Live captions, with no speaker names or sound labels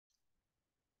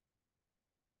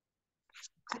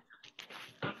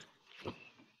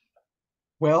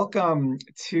Welcome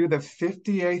to the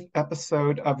 58th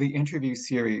episode of the interview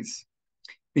series.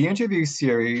 The interview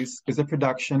series is a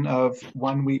production of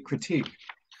 1 Week Critique,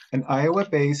 an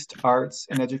Iowa-based arts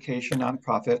and education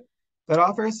nonprofit that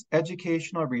offers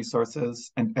educational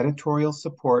resources and editorial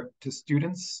support to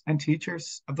students and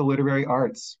teachers of the literary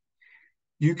arts.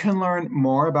 You can learn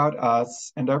more about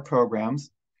us and our programs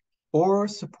or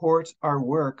support our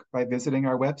work by visiting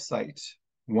our website,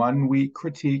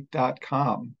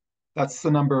 oneweekcritique.com. That's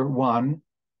the number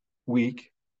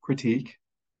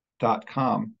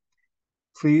 1weekcritique.com.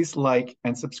 Please like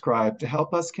and subscribe to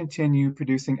help us continue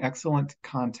producing excellent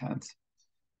content.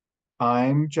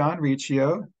 I'm Jon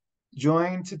Riccio,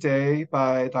 joined today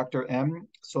by Dr. M.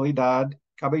 Soledad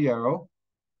Caballero,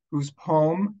 whose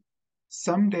poem,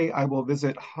 Someday I Will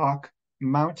Visit Hawk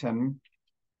Mountain,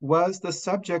 was the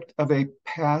subject of a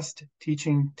past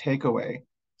teaching takeaway,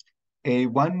 a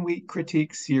 1 Week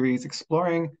critique series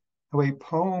exploring how a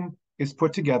poem is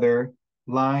put together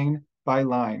line by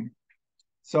line.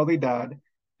 Soledad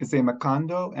is a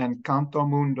Macondo and Canto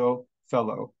Mundo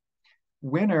Fellow,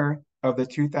 winner of the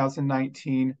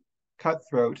 2019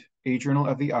 Cutthroat, A Journal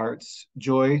of the Arts,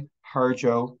 Joy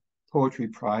Harjo Poetry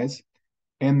Prize,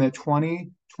 and the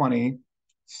 2020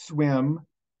 Swim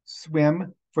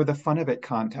for the Fun of It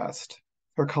contest.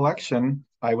 Her collection,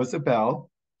 I Was a Bell,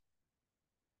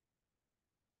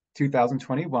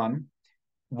 2021,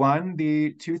 won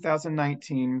the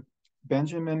 2019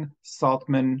 Benjamin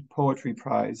Saltman Poetry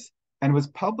Prize and was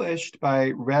published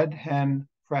by Red Hen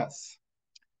Press.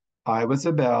 I Was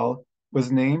a Bell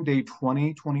was named a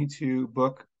 2022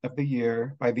 Book of the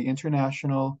Year by the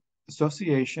International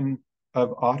Association of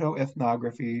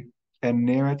Autoethnography and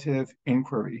Narrative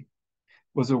Inquiry,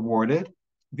 was awarded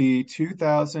the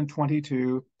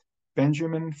 2022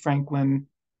 Benjamin Franklin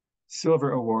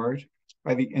Silver Award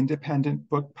by the Independent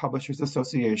Book Publishers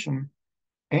Association,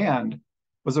 and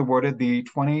was awarded the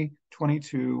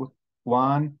 2022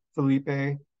 Juan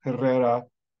Felipe Herrera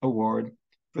Award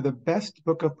for the best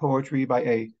book of poetry by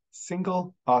a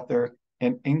single author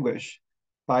in English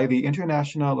by the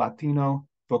International Latino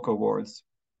Book Awards.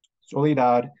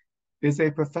 Soledad is a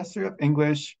professor of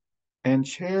English and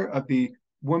chair of the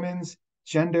Women's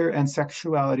Gender and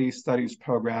Sexuality Studies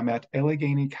program at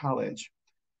Allegheny College.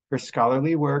 Her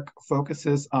scholarly work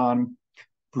focuses on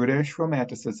British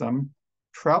Romanticism,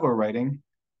 travel writing,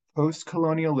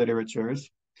 post-colonial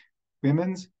literatures,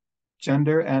 women's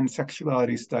gender and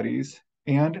sexuality studies,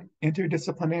 and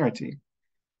interdisciplinarity.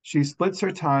 She splits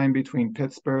her time between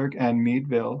Pittsburgh and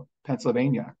Meadville,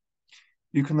 Pennsylvania.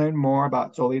 You can learn more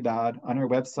about Soledad on her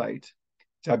website,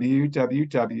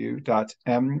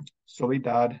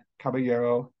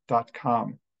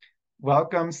 www.msoledadcaballero.com.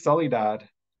 Welcome, Soledad.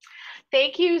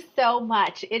 Thank you so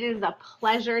much. It is a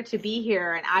pleasure to be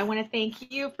here. And I want to thank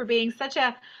you for being such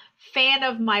a fan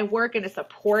of my work and a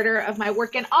supporter of my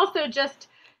work, and also just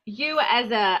you as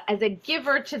a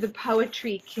giver to the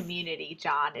poetry community,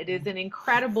 Jon. It is an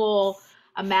incredible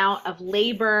amount of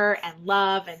labor and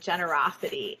love and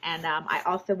generosity. And I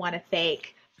also want to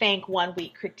thank 1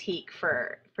 Week Critique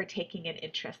for taking an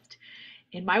interest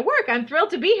in my work. I'm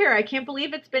thrilled to be here. I can't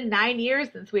believe it's been 9 years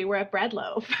since we were at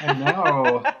Breadloaf. I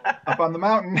know, up on the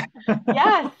mountain.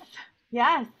 Yes.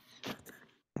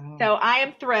 So I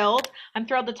am thrilled. I'm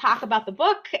thrilled to talk about the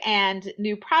book and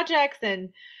new projects and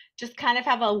just kind of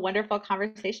have a wonderful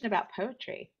conversation about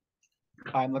poetry.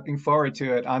 I'm looking forward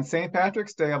to it on St.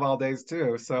 Patrick's Day of all days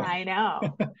too. So I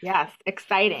know. Yes,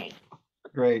 exciting.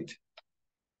 Great.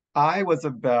 I Was a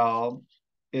Bell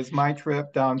is my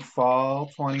trip down fall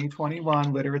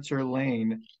 2021 literature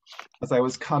lane as I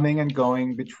was coming and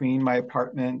going between my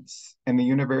apartment and the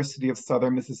University of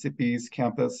Southern Mississippi's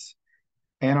campus,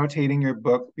 annotating your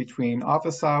book between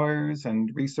office hours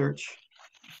and research.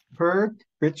 Per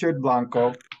Richard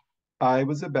Blanco, I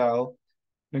Was a Bell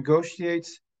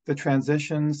negotiates the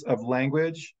transitions of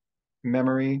language,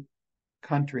 memory,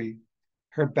 country,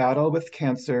 her battle with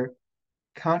cancer,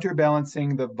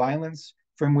 counterbalancing the violence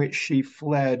from which she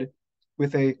fled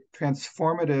with a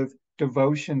transformative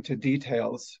devotion to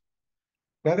details.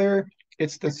 Whether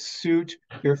it's the suit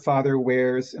your father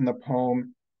wears in the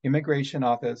poem Immigration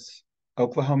Office,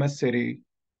 Oklahoma City,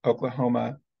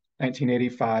 Oklahoma,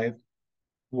 1985,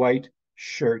 white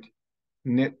shirt,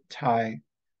 knit tie,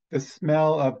 the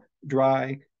smell of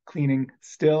dry cleaning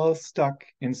still stuck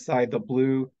inside the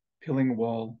blue pilling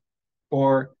wool,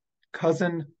 or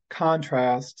cousin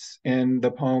contrasts in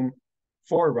the poem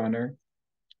Forerunner.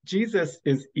 Jesus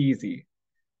is easy.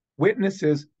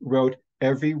 Witnesses wrote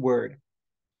every word,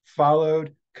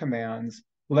 followed commands,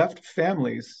 left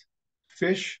families,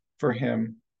 fish for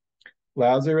him,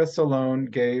 Lazarus alone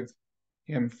gave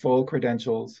him full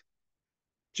credentials.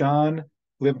 Jon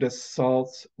lived a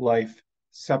salt life,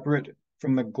 separate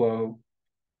from the glow.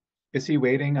 Is he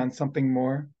waiting on something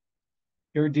more?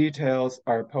 Your details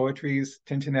are poetry's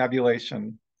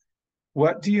tintinnabulation.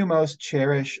 What do you most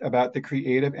cherish about the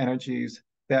creative energies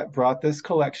that brought this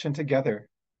collection together?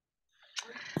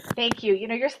 Thank you.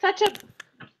 You're such a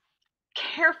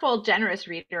careful, generous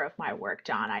reader of my work,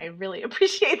 Jon. I really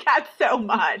appreciate that so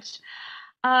much.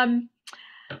 Um,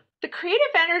 the creative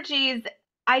energies,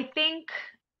 I think,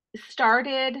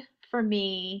 started for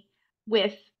me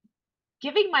with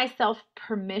giving myself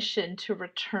permission to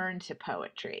return to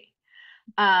poetry.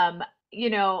 Um,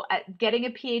 Getting a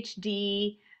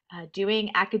PhD,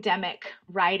 doing academic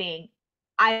writing,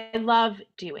 I love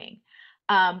doing.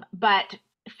 But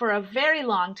for a very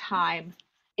long time,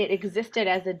 it existed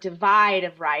as a divide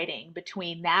of writing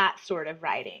between that sort of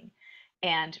writing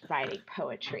and writing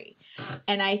poetry.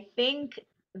 And I think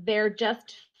there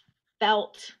just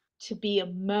felt to be a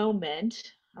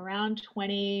moment around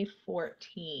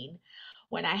 2014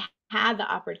 when I had the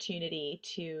opportunity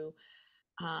to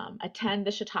attend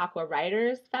the Chautauqua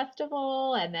Writers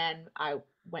Festival, and then I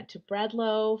went to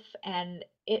Breadloaf, and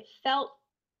it felt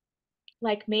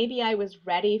like maybe I was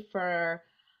ready for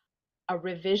a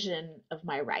revision of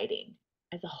my writing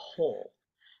as a whole.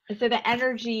 And so the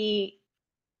energy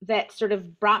that sort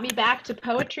of brought me back to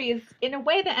poetry is, in a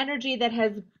way, the energy that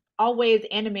has always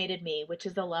animated me, which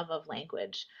is a love of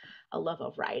language, a love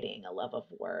of writing, a love of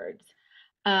words.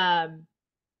 Um,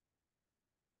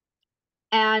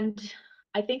 and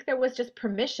I think there was just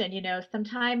permission.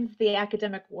 Sometimes the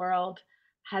academic world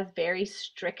has very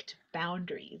strict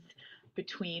boundaries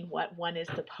between what one is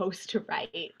supposed to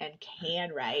write and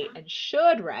can write and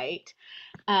should write.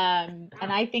 And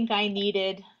I think I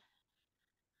needed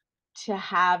to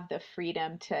have the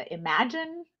freedom to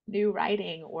imagine new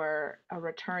writing or a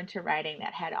return to writing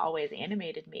that had always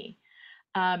animated me.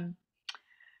 Um,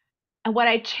 and what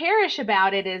I cherish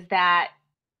about it is that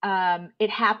it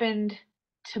happened,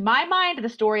 to my mind, the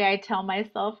story I tell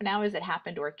myself now is it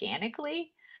happened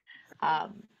organically.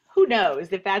 Who knows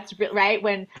if that's right?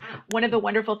 When one of the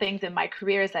wonderful things in my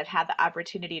career is I've had the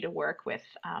opportunity to work with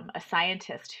a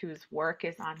scientist whose work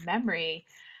is on memory,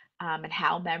 and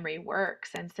how memory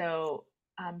works. And so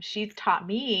she's taught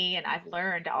me, and I've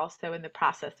learned also in the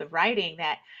process of writing,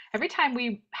 that every time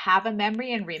we have a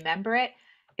memory and remember it,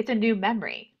 it's a new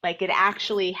memory. Like, it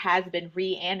actually has been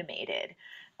reanimated.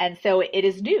 And so it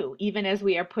is new, even as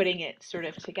we are putting it sort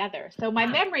of together. So my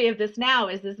memory of this now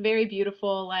is this very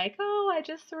beautiful, like, oh, I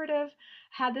just sort of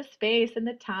had the space and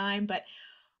the time. But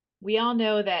we all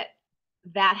know that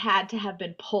that had to have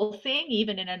been pulsing,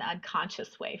 even in an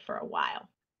unconscious way, for a while.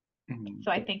 Mhm.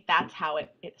 So I think that's how it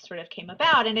sort of came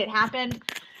about. And it happened,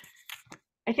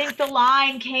 I think the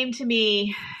line came to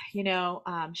me,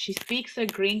 she speaks a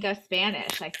gringa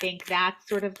Spanish. I think that's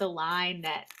sort of the line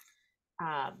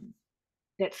um,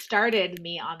 that started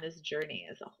me on this journey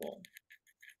as a whole.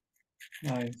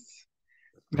 Nice.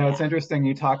 It's Yeah. interesting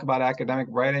you talk about academic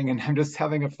writing, and I'm just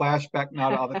having a flashback now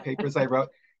to all the papers I wrote.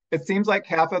 It seems like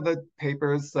half of the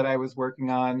papers that I was working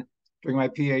on during my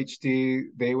PhD,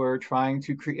 they were trying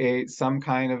to create some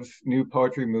kind of new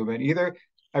poetry movement. Either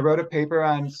I wrote a paper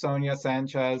on Sonia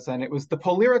Sanchez, and it was the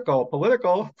political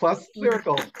plus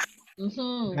lyrical.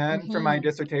 Mm-hmm, Then for my mm-hmm.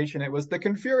 dissertation, it was the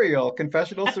confurial,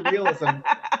 confessional surrealism.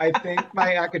 I think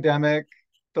my academic,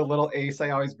 the little ace I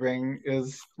always bring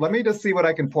is, let me just see what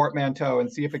I can portmanteau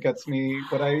and see if it gets me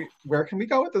where can we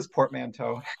go with this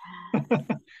portmanteau?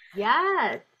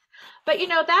 Yes. But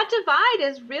that divide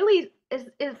is really is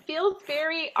it feels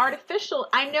very artificial.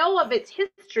 I know of its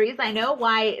histories. I know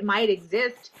why it might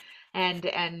exist, and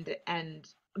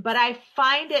but I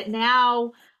find it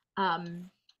now um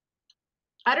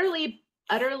utterly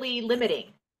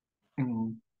limiting.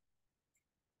 Mm,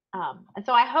 And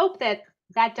so I hope that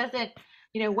that doesn't,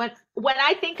 when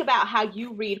I think about how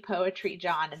you read poetry,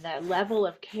 Jon, and the level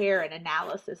of care and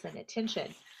analysis and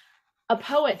attention, a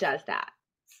poet does that.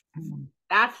 mm.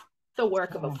 That's the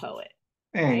work of a Oh, poet,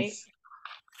 right? thanks.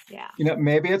 Yeah.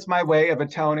 Maybe it's my way of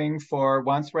atoning for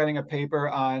once writing a paper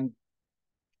on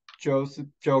Joe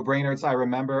Brainerd's I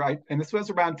Remember. And this was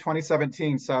around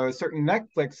 2017, so a certain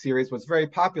Netflix series was very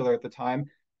popular at the time.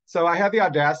 So I had the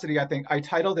audacity, I think, I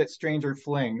titled it Stranger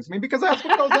Flings. I mean, because that's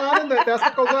what goes on that's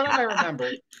what goes on in I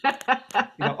Remember.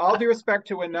 All due respect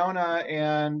to Winona,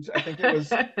 and I think it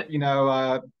was,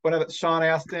 one of Sean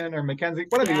Astin or Mackenzie,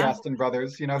 one of the Yeah. Astin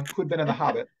brothers, who'd been in The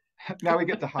Hobbit. Now we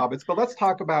get to hobbits, but let's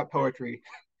talk about poetry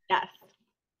Yes.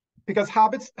 because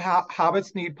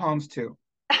hobbits need poems too.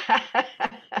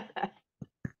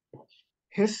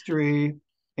 History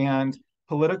and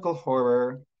political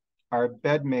horror are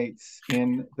bedmates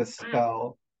in the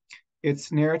spell.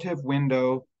 Its narrative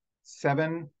window,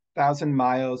 7,000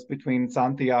 miles between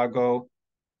Santiago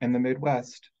and the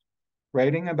Midwest,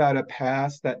 writing about a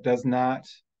past that does not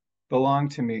belong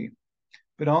to me,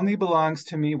 but only belongs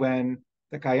to me when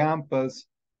the Cayampas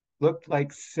looked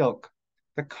like silk,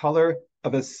 the color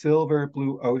of a silver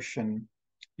blue ocean.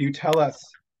 You tell us,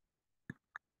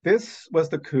 this was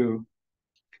the coup.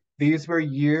 These were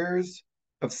years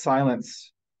of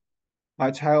silence, my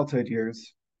childhood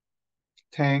years.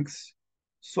 Tanks,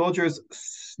 soldiers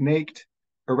snaked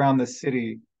around the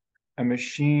city, a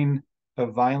machine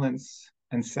of violence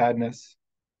and sadness.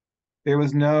 There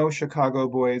was no Chicago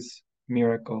boys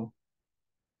miracle.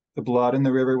 The blood in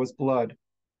the river was blood.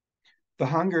 The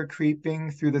hunger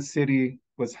creeping through the city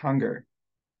was hunger.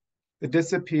 The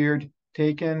disappeared,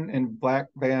 taken, and black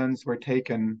vans were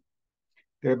taken.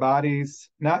 Their bodies,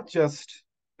 not just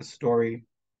a story.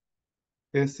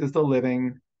 This is the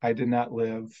living I did not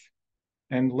live.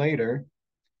 And later,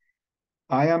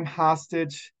 I am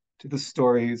hostage to the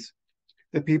stories,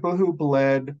 the people who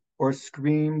bled or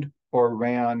screamed or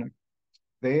ran.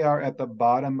 They are at the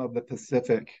bottom of the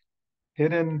Pacific,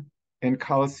 hidden in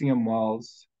Colosseum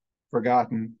walls,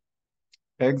 forgotten,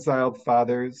 exiled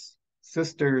fathers,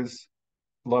 sisters,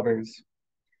 lovers.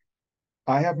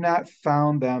 I have not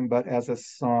found them but as a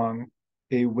song,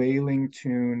 a wailing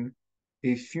tune,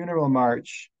 a funeral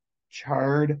march,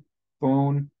 charred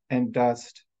bone and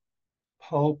dust,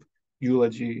 pulp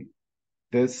eulogy,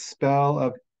 this spell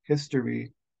of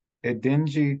history, a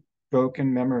dingy,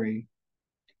 broken memory.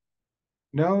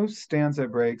 No stanza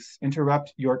breaks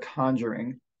interrupt your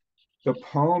conjuring. The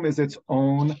poem is its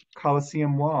own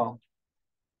Colosseum wall.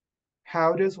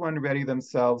 How does one ready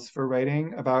themselves for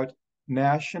writing about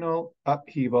national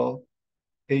upheaval,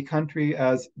 a country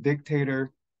as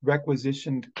dictator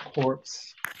requisitioned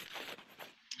corpse?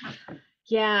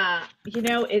 Yeah,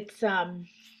 it's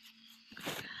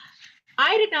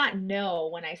I did not know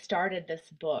when I started this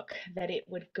book that it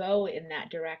would go in that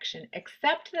direction,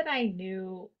 except that I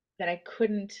knew that I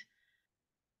couldn't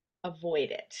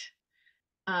avoid it.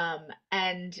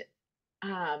 And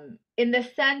in the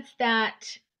sense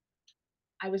that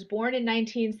I was born in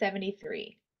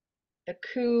 1973. The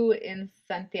coup in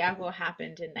Santiago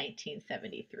happened in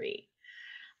 1973.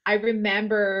 I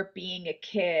remember being a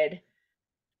kid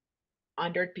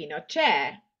under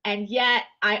Pinochet. And yet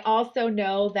I also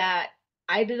know that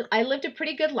I lived a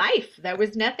pretty good life. There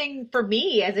was nothing for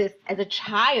me as a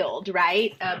child,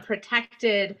 right?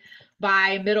 Protected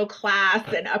by middle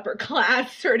class and upper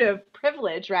class sort of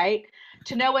privilege, right?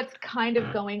 To know what's kind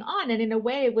of going on. And in a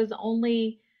way, it was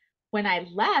only when I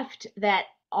left that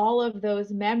all of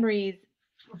those memories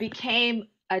became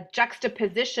a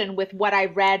juxtaposition with what I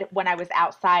read when I was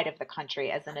outside of the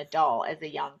country as an adult, as a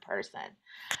young person.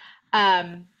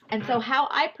 And so how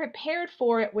I prepared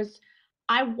for it was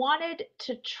I wanted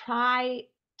to try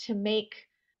to make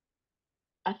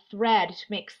a thread, to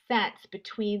make sense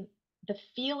between the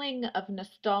feeling of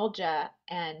nostalgia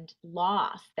and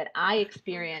loss that I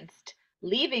experienced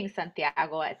leaving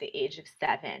Santiago at the age of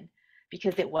 7,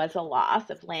 because it was a loss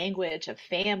of language, of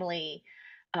family,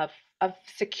 of of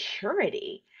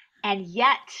security. And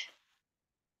yet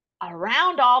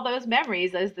around all those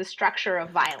memories is the structure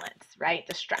of violence, right?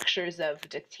 The structures of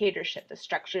dictatorship, the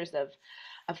structures of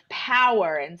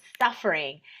power and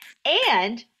suffering,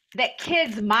 and that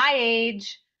kids my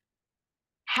age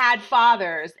had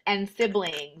fathers and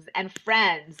siblings and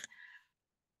friends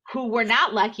who were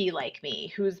not lucky like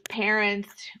me, whose parents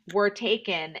were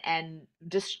taken and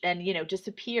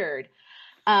disappeared.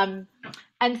 Um,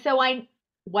 and so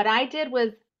what I did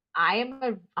was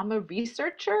I'm a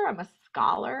researcher, I'm a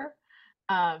scholar.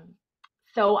 Um,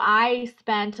 so I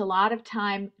spent a lot of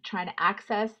time trying to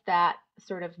access that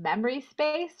sort of memory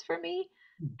space for me.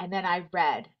 And then I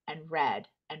read and read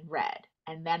and read.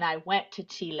 And then I went to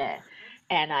Chile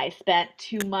and I spent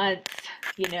 2 months,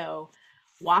 you know,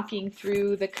 walking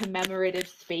through the commemorative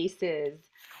spaces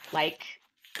like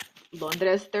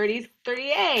Londres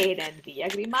 3038 and Villa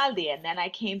Grimaldi. And then I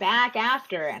came back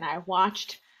after and I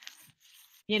watched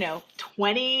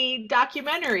 20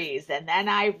 documentaries, and then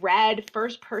I read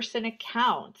first person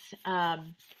accounts.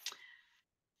 And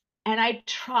I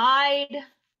tried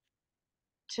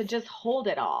to just hold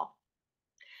it all.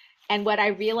 And what I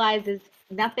realized is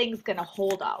nothing's going to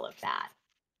hold all of that.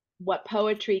 What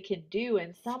poetry can do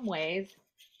in some ways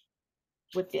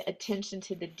with the attention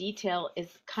to the detail is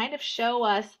kind of show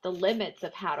us the limits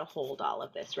of how to hold all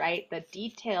of this, right? The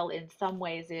detail in some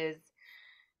ways is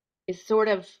sort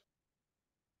of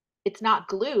it's not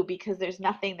glue because there's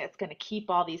nothing that's going to keep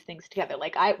all these things together.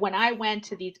 Like when I went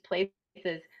to these places,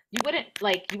 you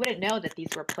wouldn't know that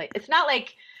these were places. It's not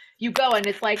like you go and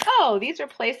it's like, oh, these are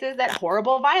places that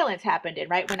horrible violence happened in,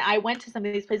 right? When I went to some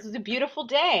of these places, it was a beautiful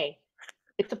day.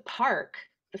 It's a park.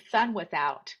 The sun was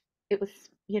out. It was,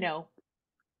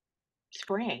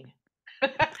 spring.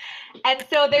 And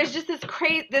so there's just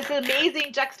this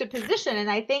amazing juxtaposition.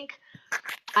 And I think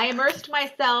I immersed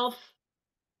myself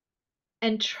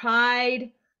and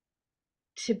tried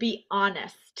to be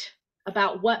honest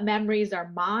about what memories are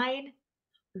mine,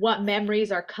 what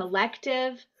memories are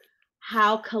collective,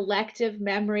 how collective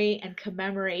memory and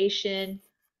commemoration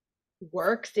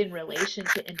works in relation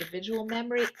to individual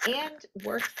memory and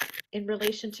works in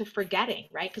relation to forgetting,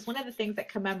 right? Because one of the things that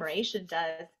commemoration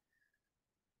does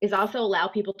is also allow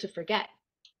people to forget,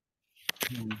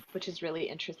 which is really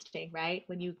interesting, right?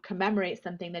 When you commemorate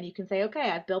something, then you can say,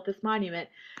 okay, I've built this monument,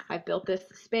 I've built this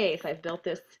space, I've built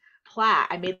this plaque,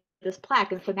 I made this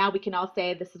plaque. And so now we can all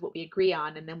say this is what we agree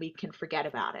on, and then we can forget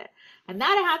about it. And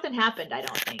that hasn't happened, I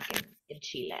don't think, in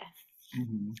Chile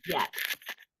yet.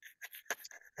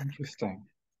 Interesting.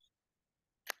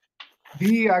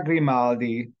 Villa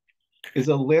Grimaldi is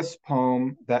a Liszt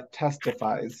poem that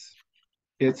testifies.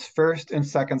 Its first and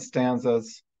second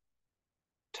stanzas,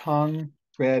 tongue,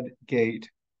 red gate,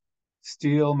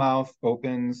 steel mouth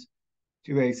opens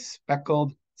to a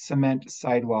speckled cement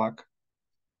sidewalk.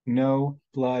 No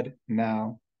blood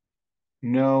now.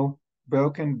 No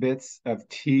broken bits of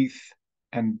teeth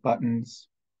and buttons.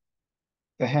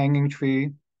 The hanging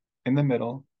tree in the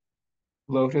middle,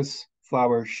 lotus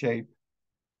flower shape,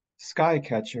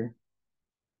 skycatcher.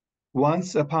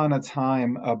 Once upon a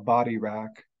time, a body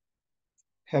rack,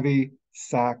 heavy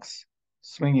sacks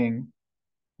swinging,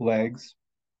 legs,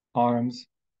 arms,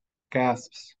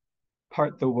 gasps,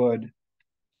 part the wood.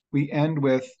 We end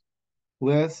with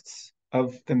lists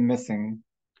of the missing,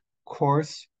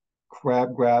 coarse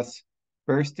crabgrass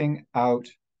bursting out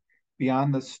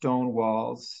beyond the stone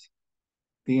walls,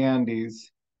 the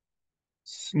Andes,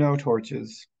 snow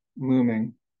torches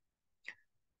looming.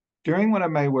 During one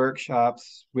of my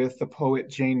workshops with the poet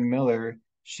Jane Miller,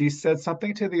 she said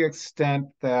something to the extent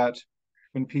that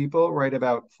when people write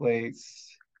about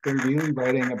place, they're really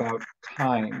writing about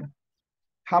time.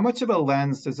 How much of a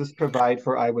lens does this provide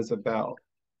for I Was a Belle?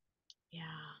 Yeah.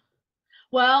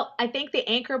 Well, I think the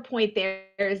anchor point there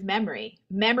is memory.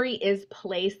 Memory is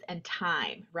place and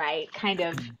time, right? Kind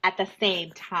of at the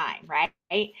same time,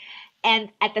 right?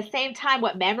 And at the same time,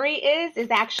 what memory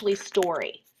is actually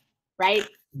story, right?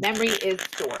 Memory is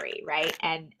story, right?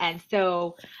 And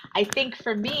so I think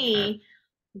for me,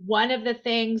 one of the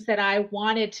things that I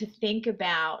wanted to think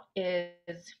about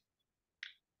is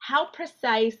how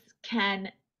precise can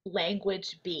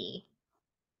language be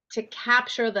to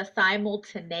capture the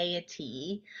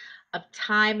simultaneity of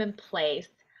time and place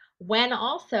when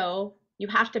also you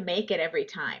have to make it every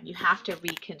time. You have to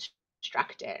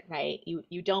reconstruct it, right?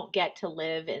 You don't get to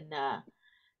live in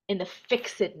the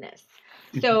fixedness.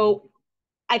 So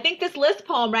I think this Liszt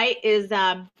poem, right, is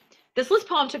this Liszt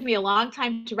poem took me a long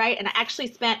time to write, and I actually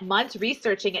spent months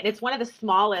researching it. And it's one of the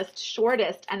smallest,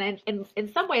 shortest, and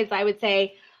in some ways, I would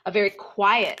say a very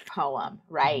quiet poem,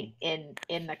 right, in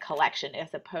the collection,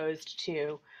 as opposed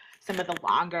to some of the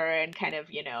longer and kind of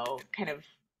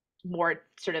more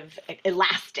sort of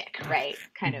elastic, right,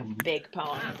 kind of big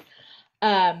poems.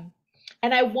 Um,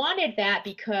 and I wanted that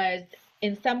because,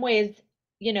 in some ways,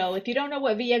 if you don't know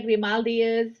what Villa Grimaldi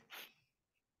is,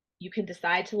 you can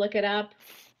decide to look it up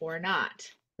or not,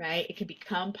 right? It can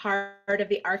become part of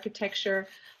the architecture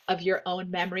of your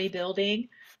own memory building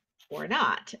or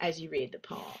not as you read the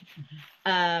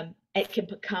poem. It can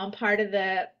become part of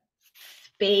the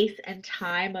space and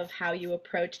time of how you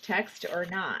approach text or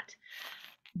not.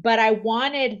 But I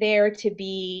wanted there to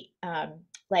be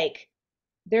like,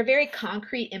 there are very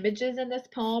concrete images in this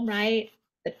poem, right?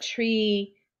 The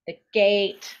tree, the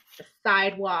gate, the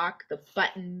sidewalk, the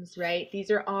buttons, right?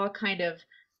 These are all kind of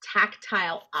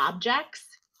tactile objects.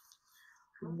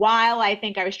 While I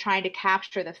think I was trying to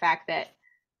capture the fact that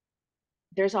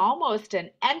there's almost an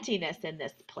emptiness in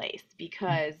this place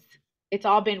because it's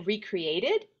all been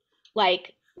recreated.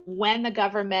 Like when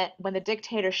the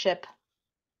dictatorship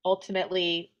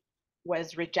ultimately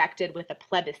was rejected with a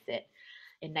plebiscite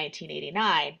in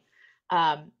 1989,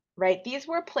 right? These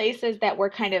were places that were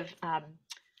kind of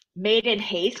made in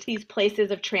haste, these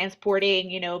places of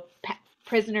transporting,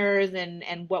 prisoners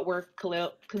and what were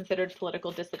considered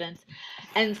political dissidents.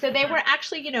 And so they were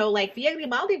actually, like Villa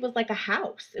Grimaldi was like a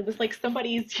house. It was like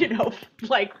somebody's,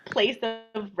 like place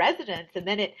of residence. And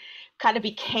then it kind of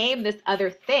became this other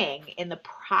thing in the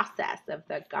process of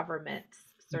the government's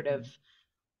sort Mm-hmm. of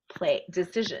play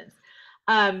decisions.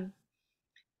 Um,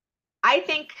 I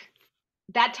think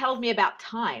that tells me about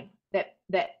time,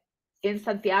 that in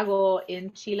Santiago,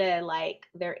 in Chile, like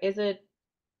there is a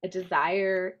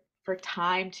desire for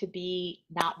time to be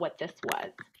not what this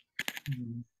was.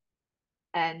 Mm-hmm.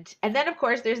 And then of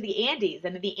course there's the Andes.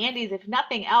 And the Andes, if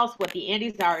nothing else, what the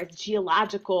Andes are is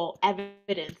geological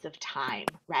evidence of time,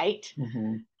 right?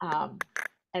 Mm-hmm. Um,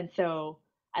 and so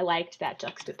I liked that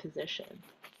juxtaposition.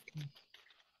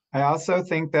 I also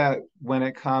think that when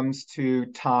it comes to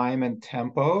time and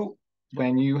tempo,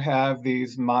 when you have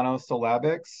these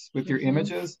monosyllabics with your Mm-hmm.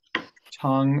 images,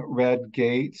 tongue, red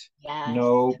gate, Yes.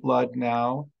 no blood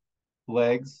now,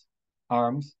 legs,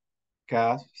 arms,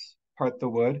 gasps, part the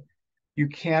wood, you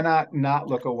cannot not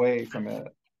look away from it.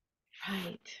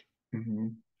 Right. Hmm.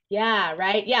 Yeah,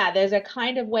 right. Yeah, there's a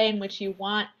kind of way in which you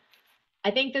want.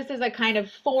 I think this is a kind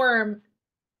of form,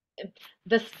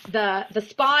 the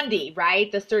spondy,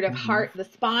 right? The sort of Hmm. heart, the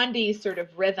spondy sort of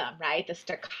rhythm, right? The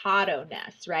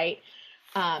staccato-ness, right?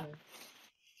 Um,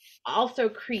 also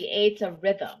creates a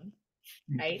rhythm,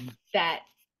 right? Hmm. That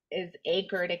is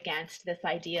anchored against this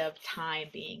idea of time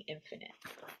being infinite.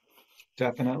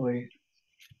 Definitely.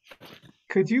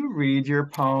 Could you read your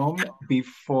poem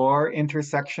before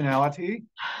intersectionality?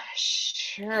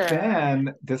 Sure.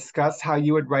 Then discuss how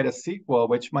you would write a sequel,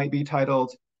 which might be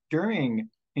titled During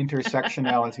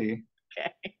Intersectionality.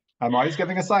 Okay. I'm always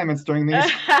giving assignments during these.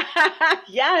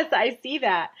 Yes, I see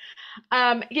that.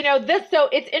 This, so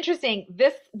it's interesting.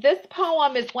 This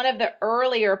poem is one of the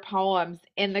earlier poems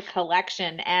in the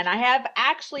collection, and I have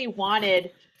actually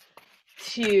wanted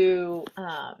to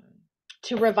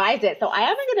revise it. So I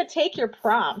am going to take your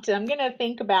prompt. I'm going to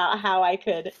think about how I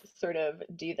could sort of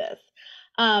do this.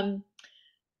 Um,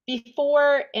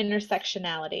 Before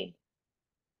intersectionality.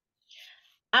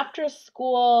 After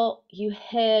school, you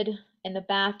hid in the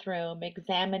bathroom,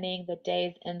 examining the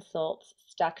day's insults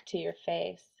stuck to your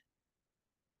face.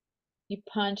 You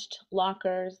punched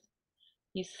lockers,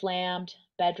 you slammed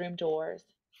bedroom doors.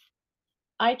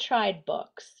 I tried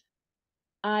books.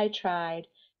 I tried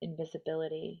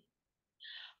invisibility.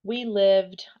 We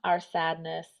lived our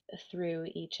sadness through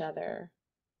each other.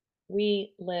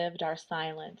 We lived our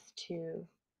silence too.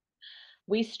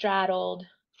 We straddled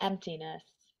emptiness,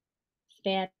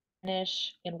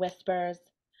 Spanish in whispers,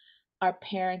 our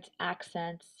parents'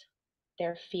 accents,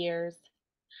 their fears.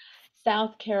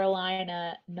 South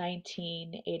Carolina,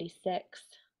 1986.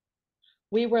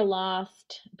 We were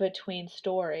lost between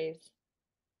stories.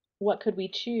 What could we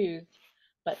choose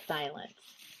but silence?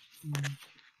 Mm.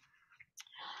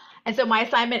 And so my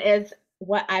assignment is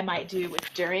what I might do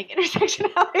with during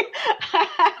intersectionality.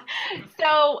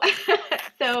 so,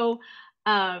 so,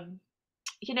 um,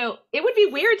 it would be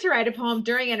weird to write a poem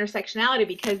during intersectionality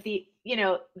because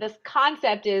this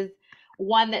concept is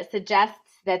one that suggests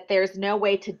that there's no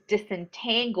way to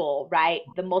disentangle, right,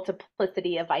 the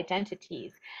multiplicity of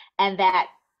identities, and that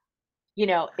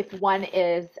if one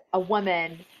is a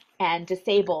woman and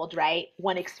disabled, right,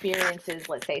 one experiences,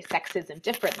 let's say, sexism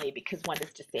differently because one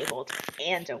is disabled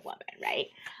and a woman, right?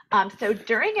 So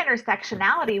during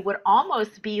intersectionality would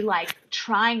almost be like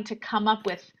trying to come up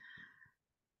with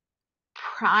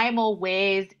primal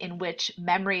ways in which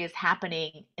memory is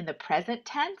happening in the present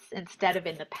tense instead of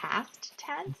in the past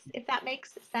tense, if that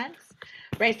makes sense.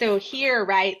 Right? So here,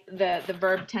 right, the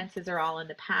verb tenses are all in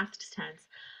the past tense.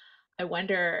 I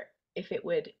wonder if it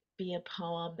would be a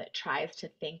poem that tries to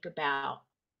think about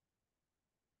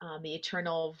the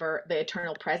eternal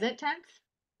present tense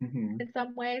Hmm. in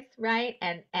some ways, right?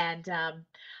 And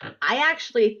I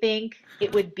actually think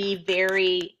it would be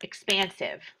very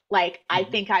expansive. Like I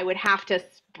Hmm. think I would have to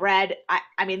spread.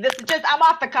 I mean, this is just I'm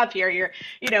off the cuff here.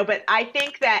 But I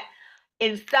think that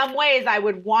in some ways I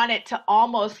would want it to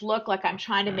almost look like I'm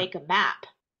trying to make a map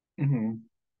Hmm.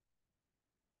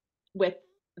 with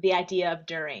the idea of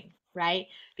during, right?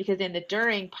 Because in the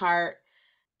during part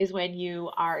is when you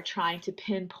are trying to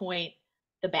pinpoint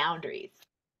the boundaries.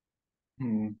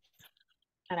 Hmm.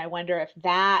 And I wonder if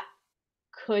that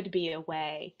could be a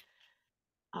way.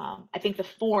 I think the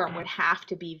form would have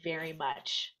to be very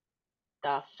much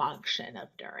the function of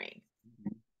during.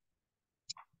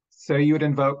 So you would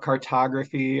invoke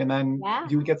cartography, and then Yeah.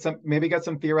 you would get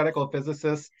some theoretical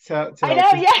physicists I to know,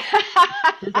 prove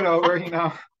it yeah. over.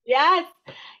 Yes.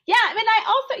 Yeah. I mean, I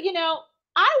also,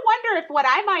 I wonder if what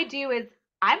I might do is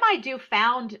I might do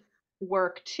found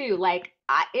work too. Like,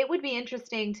 it would be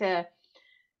interesting to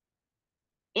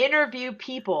interview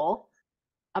people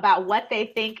about what they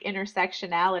think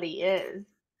intersectionality is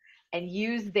and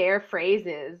use their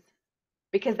phrases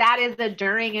because that is a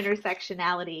during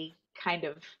intersectionality kind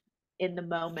of in the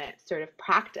moment sort of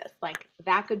practice. Like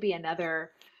that could be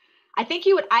another. I think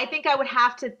I would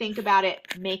have to think about it,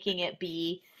 making it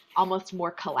be almost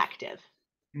more collective.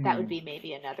 That would be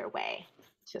maybe another way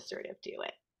to sort of do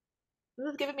it. This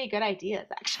is giving me good ideas,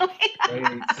 actually.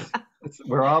 Great.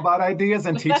 We're all about ideas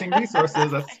and teaching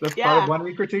resources. That's part of Yeah. One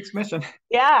We Critique's mission.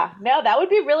 Yeah. No, that would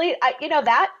be really,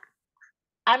 that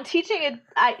I'm teaching it,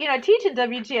 I teach in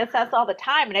WGSS all the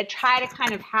time, and I try to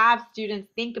kind of have students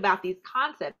think about these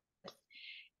concepts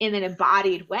in an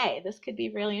embodied way. This could be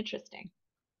really interesting.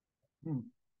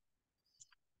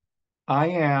 I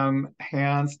am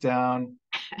hands down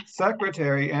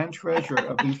secretary and treasurer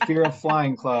of the Fear of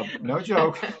Flying Club. No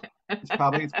joke. It's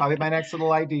probably my next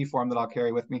little ID form that I'll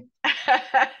carry with me.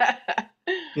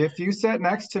 If you sit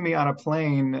next to me on a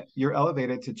plane, you're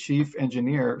elevated to chief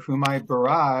engineer, whom I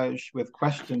barrage with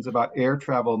questions about air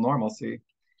travel normalcy.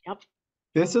 Yep.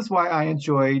 This is why I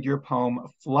enjoyed your poem,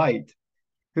 Flight,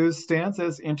 whose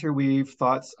stanzas interweave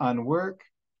thoughts on work,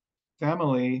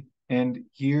 family, and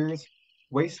years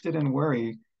wasted in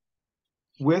worry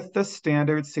with the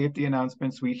standard safety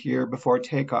announcements we hear before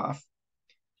takeoff.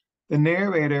 The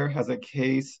narrator has a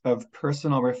case of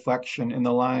personal reflection in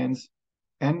the lines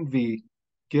envy,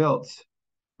 guilt,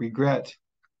 regret,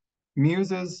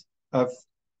 muses of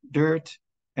dirt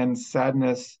and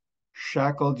sadness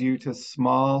shackled you to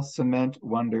small cement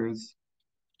wonders,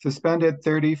 suspended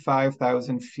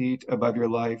 35,000 feet above your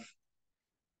life.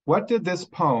 What did this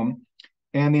poem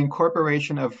and the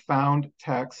incorporation of found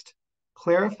text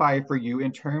clarify for you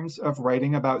in terms of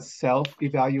writing about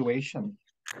self-evaluation?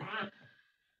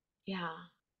 Yeah.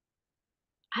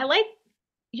 I like,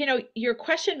 your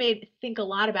question made me think a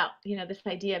lot about, this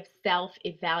idea of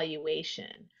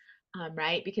self-evaluation,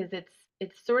 right? Because it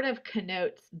sort of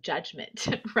connotes judgment,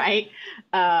 right?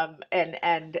 And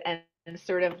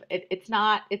sort of it's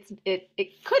not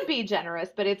it could be generous,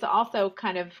 but it's also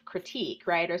kind of critique,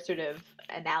 right? Or sort of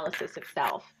analysis of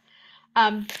self.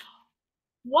 Um,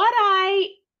 what I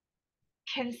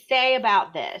can say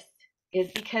about this is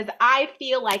because I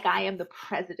feel like I am the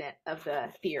president of the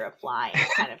Fear of Flying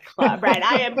kind of club, right?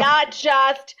 I am not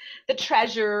just the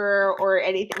treasurer or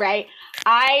anything, right?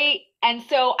 And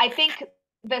so I think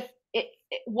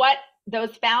what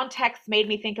those found texts made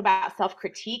me think about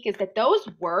self-critique is that those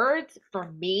words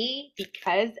for me,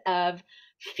 because of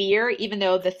fear, even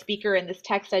though the speaker in this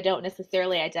text, I don't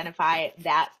necessarily identify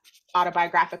that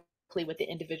autobiographically with the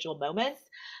individual moments,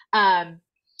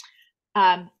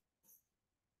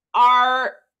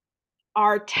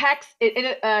 our text,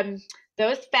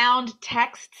 those found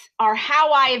texts are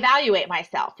how I evaluate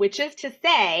myself, which is to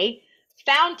say,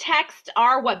 found texts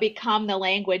are what become the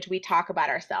language we talk about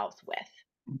ourselves with.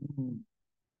 Mm-hmm.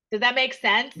 Does that make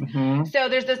sense? Mm-hmm. So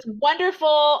there's this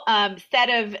wonderful set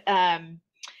of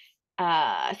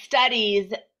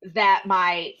studies that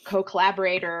my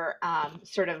co-collaborator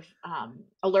sort of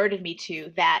alerted me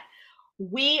to, that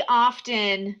we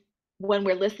often, when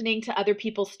we're listening to other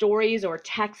people's stories or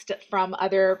text from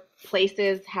other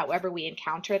places, however we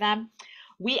encounter them,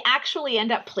 we actually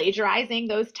end up plagiarizing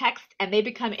those texts, and they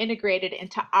become integrated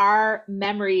into our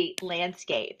memory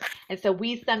landscape. And so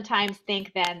we sometimes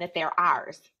think then that they're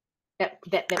ours,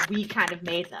 that we kind of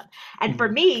made them. And for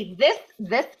me,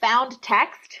 this found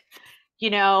text,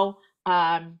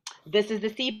 this is the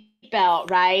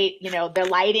seatbelt, right? The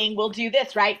lighting will do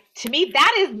this, right? To me,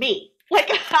 that is me.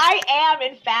 Like, I am,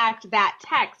 in fact, that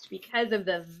text because of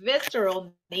the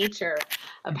visceral nature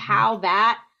of how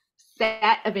that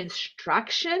set of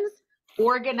instructions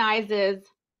organizes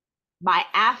my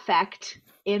affect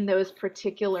in those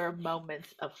particular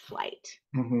moments of flight.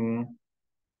 Mm-hmm.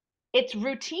 It's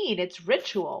routine, it's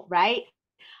ritual, right?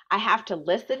 I have to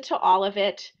listen to all of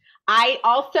it. I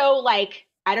also, I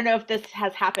don't know if this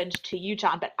has happened to you,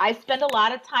 Jon, but I spend a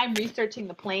lot of time researching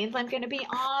the planes I'm going to be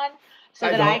on, so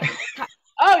that I can.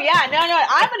 Oh yeah, no,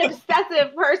 I'm an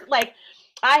obsessive person. Like,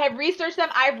 I have researched them.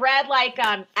 I've read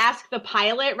Ask the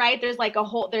Pilot, right? There's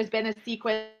been a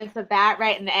sequence of that,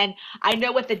 right? And I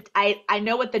know what I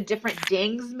know what the different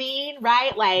dings mean,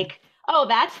 right? Like, oh,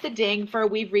 that's the ding for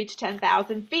we've reached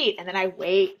 10,000 feet, and then I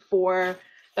wait for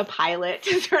the pilot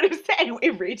to sort of say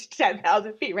we've reached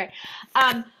 10,000 feet, right?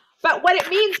 But what it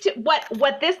means to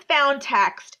what this found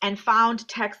text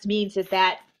means is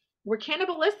that we're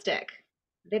cannibalistic.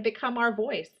 They become our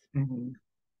voice. Mm-hmm.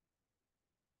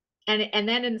 And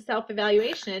then in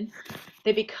self-evaluation,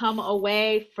 they become a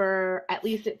way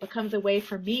it becomes a way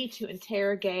for me to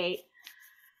interrogate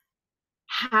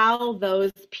how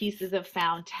those pieces of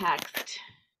found text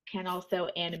can also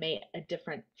animate a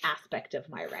different aspect of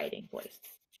my writing voice.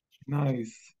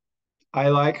 Nice. I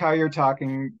like how you're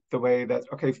talking the way that,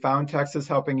 okay, found text is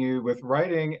helping you with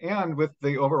writing and with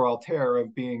the overall terror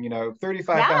of being,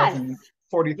 35,000, Yes.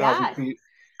 40,000 Yes. feet.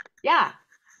 Yeah.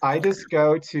 I just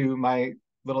go to my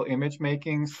little image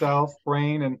making self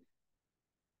brain. And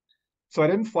so I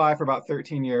didn't fly for about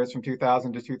 13 years from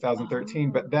 2000 to 2013,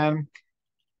 Oh. but then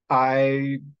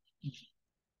I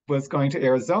was going to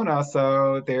Arizona.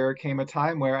 So there came a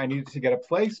time where I needed to get a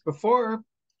place before.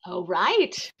 Oh,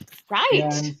 right. Right.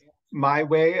 And my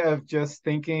way of just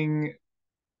thinking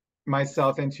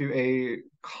myself into a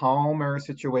calmer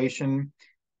situation,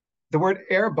 the word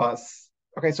Airbus.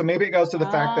 Okay, so maybe it goes to the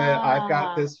fact that I've got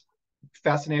Ah. this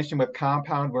fascination with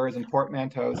compound words and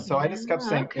portmanteaus. So I just kept Yeah.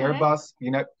 saying Okay. Airbus.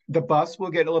 The bus will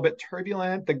get a little bit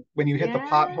turbulent. When you hit the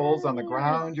potholes on the Yes.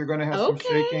 ground, you're going to have some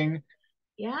Okay. shaking.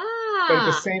 But at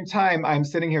the Yeah. same time, I'm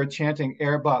sitting here chanting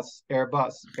Airbus,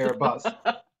 Airbus, Airbus.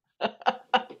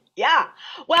 Yeah.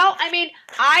 Well, I mean,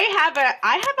 I have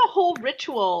a whole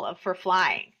ritual for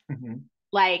flying, Mm-hmm.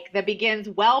 like that begins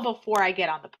well before I get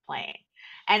on the plane.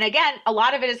 And again, a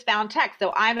lot of it is found text,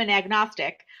 so I'm an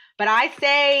agnostic, but I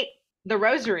say the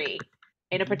rosary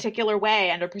in a Mm-hmm. particular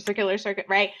way under a particular circuit,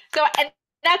 right? So, and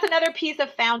that's another piece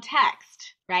of found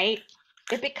text, right?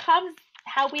 It becomes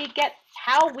how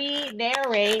we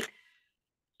narrate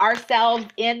ourselves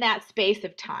in that space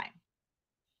of time.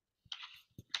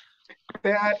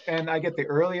 That, and I get the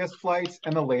earliest flights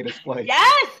and the latest flights.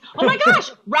 Yes. Oh my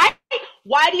gosh. Right.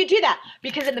 Why do you do that?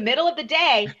 Because in the middle of the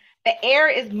day, the air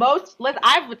is most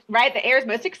right. The air is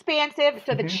most expansive,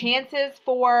 so the Mm-hmm. chances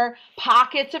for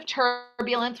pockets of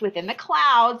turbulence within the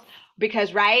clouds,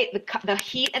 because right, the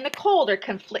heat and the cold are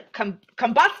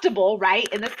combustible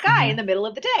right in the sky in Mm-hmm. the middle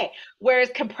of the day, whereas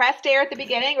compressed air at the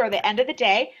beginning or the end of the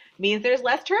day means there's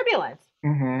less turbulence.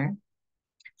 Mm-hmm.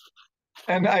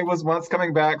 And I was once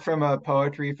coming back from a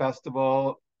poetry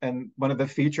festival, and one of the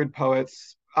featured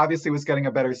poets obviously was getting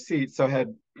a better seat, so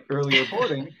had earlier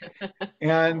boarding.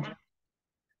 And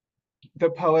the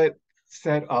poet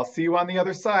said, I'll see you on the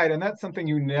other side. And that's something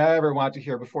you never want to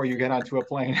hear before you get onto a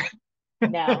plane.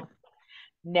 No,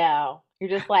 no. You're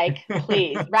just like,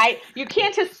 please, right? You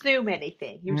can't assume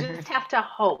anything. You Hmm. just have to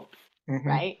hope, Hmm.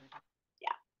 right?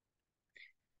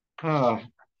 Yeah.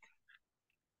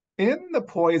 In The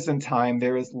Poison Time,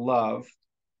 There Is Love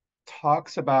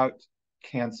talks about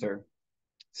cancer,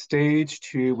 stage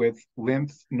two with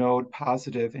lymph node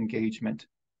positive engagement.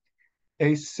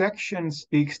 A section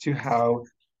speaks to how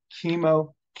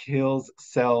chemo kills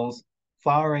cells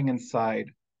flowering inside.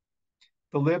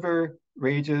 The liver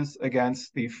rages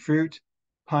against the fruit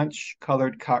punch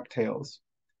colored cocktails.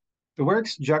 The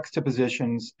work's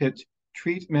juxtapositions pit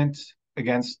treatment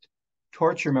against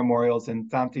torture memorials in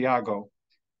Santiago,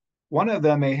 one of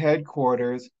them a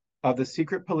headquarters of the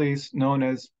secret police known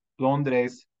as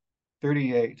Londres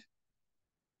 38.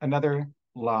 Another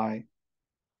lie.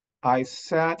 I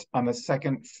sat on the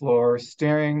second floor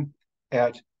staring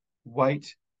at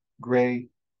white, gray,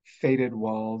 faded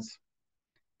walls.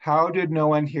 How did no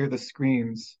one hear the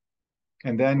screams?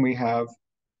 And then we have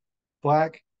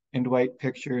black and white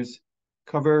pictures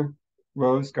cover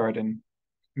rose garden,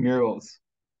 murals,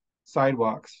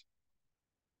 sidewalks,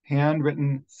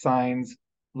 handwritten signs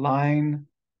line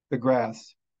the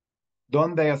grass.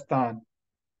 ¿Dónde están?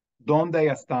 ¿Dónde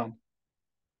están?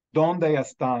 ¿Dónde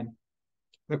están?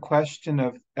 The question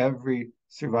of every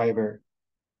survivor.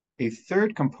 A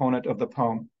third component of the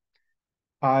poem.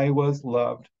 I was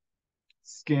loved.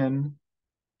 Skin,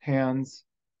 hands,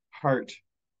 heart.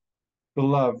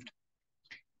 Beloved.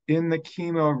 In the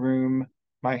chemo room,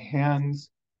 my hands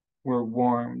were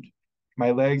warmed,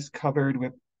 my legs covered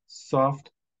with soft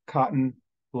cotton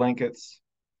blankets.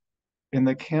 In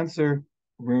the cancer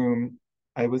room,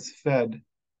 I was fed.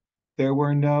 There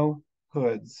were no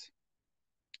hoods.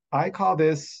 I call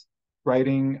this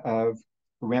writing of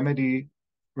remedy,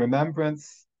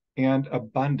 remembrance, and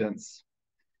abundance.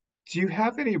 Do you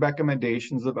have any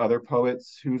recommendations of other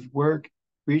poets whose work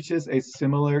reaches a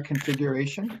similar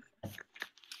configuration?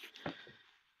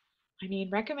 I mean,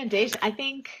 recommendation, I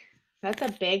think that's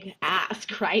a big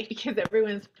ask, right? Because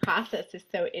everyone's process is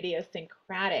so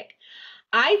idiosyncratic.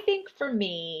 I think for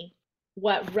me,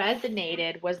 what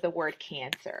resonated was the word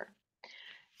cancer.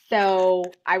 So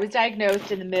I was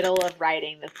diagnosed in the middle of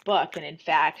writing this book. And in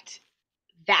fact,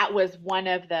 that was one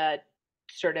of the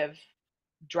sort of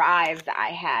drives I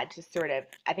had to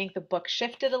I think the book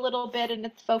shifted a little bit in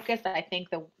its focus. I think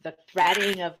the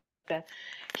threading of the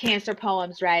cancer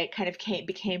poems, right, kind of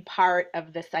became part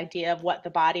of this idea of what the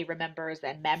body remembers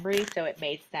and memory. So it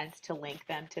made sense to link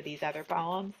them to these other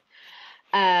poems.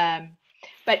 Um,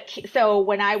 So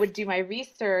when I would do my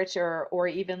research or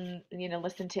even,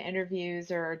 listen to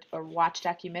interviews or watch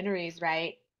documentaries,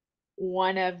 right?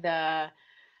 One of the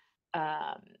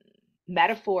um,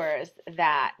 metaphors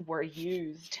that were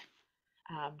used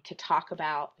to talk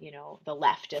about, the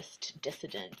leftist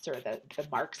dissidents or the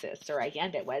Marxists or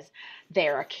Allende was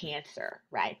they're a cancer,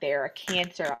 right? They're a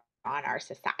cancer on our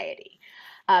society.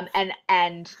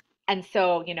 And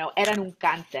so, eran un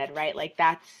cáncer, right? Like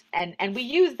that's, and we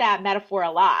use that metaphor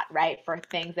a lot, right? For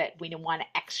things that we want to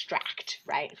extract,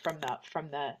 right? From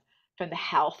the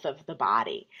health of the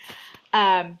body.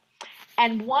 Um,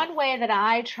 and one way that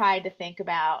I tried to think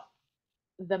about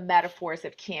the metaphors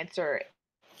of cancer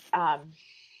um,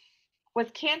 was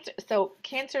cancer. So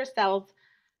cancer cells,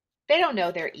 they don't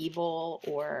know they're evil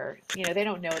or, they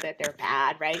don't know that they're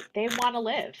bad, right? They want to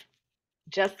live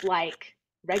just like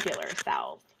regular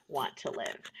cells want to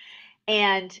live.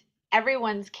 And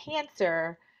everyone's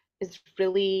cancer is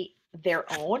really their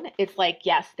own. It's like,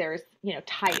 yes, there's,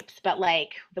 types, but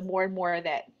like the more and more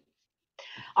that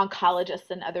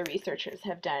oncologists and other researchers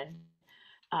have done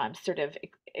sort of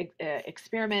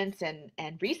experiments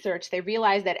and research, they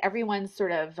realize that everyone's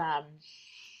sort of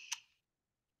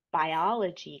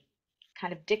biology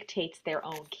kind of dictates their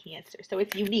own cancer. So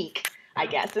it's unique, I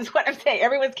guess, is what I'm saying.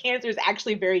 Everyone's cancer is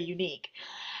actually very unique.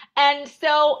 And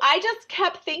so I just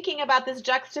kept thinking about this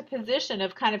juxtaposition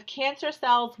of kind of cancer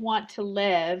cells want to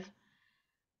live.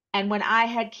 And when I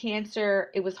had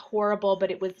cancer, it was horrible,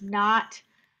 but it was not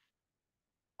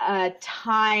a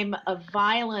time of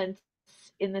violence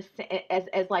in the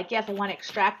as like, yes, I want to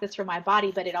extract this from my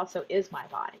body, but it also is my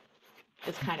body.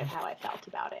 Is kind of how I felt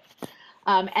about it.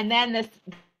 And then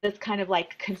this kind of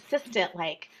like consistent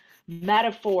like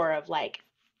metaphor of like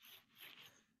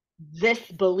this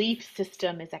belief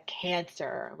system is a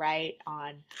cancer, right?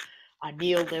 On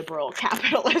neoliberal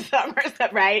capitalism, or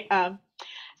something, right?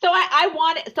 So I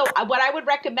want. So what I would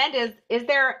recommend is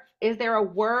there a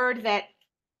word that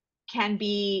can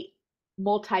be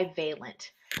multivalent?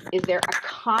 Is there a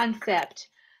concept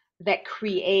that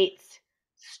creates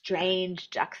strange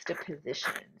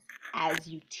juxtapositions as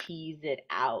you tease it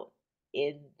out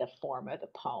in the form of the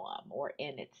poem or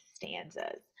in its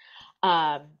stanzas?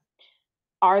 Um,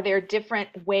 are there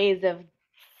different ways of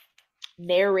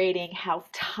narrating how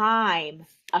time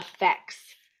affects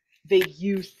the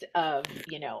use of,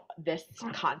 this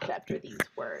concept or these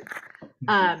words?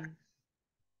 Um,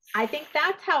 I think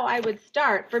that's how I would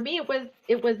start. For me,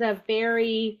 it was a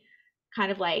very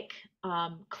kind of like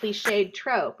cliched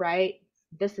trope, right?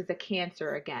 This is a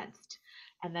cancer against.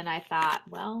 And then I thought,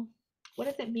 well, what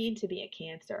does it mean to be a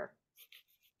cancer?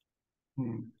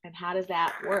 Mhm. And how does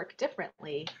that work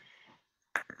differently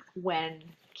when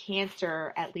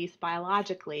cancer, at least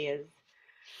biologically, is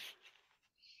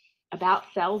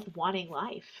about cells wanting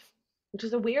life, which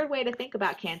is a weird way to think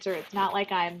about cancer. It's not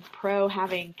like I'm pro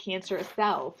having cancerous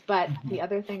cells, but the Mhm.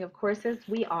 other thing, of course, is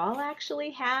we all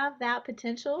actually have that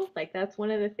potential. Like, that's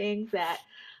one of the things that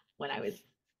when I was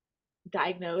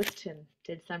diagnosed and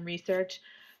did some research,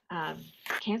 um,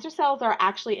 cancer cells are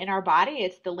actually in our body.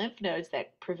 It's the lymph nodes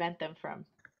that prevent them from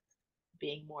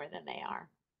being more than they are.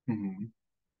 Mhm.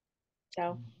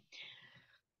 So,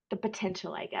 the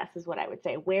potential, I guess, is what I would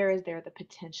say. Where is there the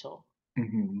potential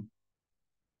Mhm.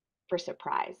 for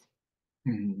surprise?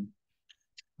 Mhm.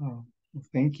 Oh, well,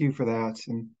 thank you for that.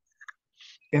 And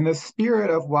in the spirit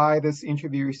of why this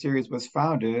interview series was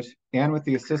founded, and with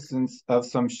the assistance of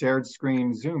some shared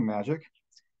screen Zoom magic,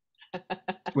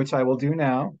 which I will do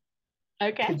now,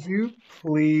 Okay. could you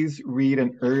please read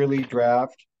an early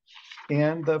draft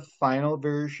and the final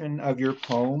version of your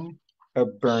poem, A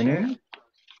Sure. Burning?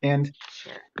 And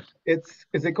Sure.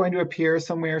 is it going to appear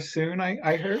somewhere soon,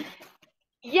 I heard?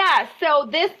 Yeah, so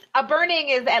this A Burning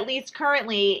is at least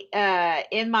currently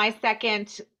in my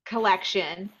second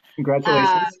collection. Um,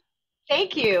 Congratulations.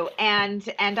 Thank you, and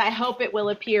I hope it will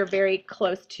appear very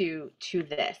close to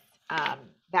this. Um,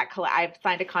 I've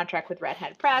signed a contract with Red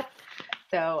Hen Press,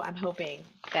 so I'm hoping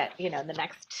that in the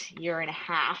next year and a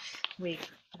half we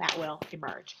that will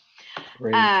emerge.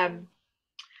 Great. Um,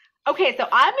 Okay, so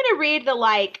I'm going to read the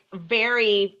like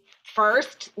very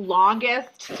first,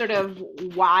 longest, sort of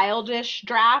wildish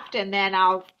draft, and then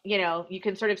you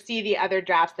can sort of see the other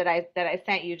drafts that I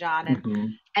sent you, John,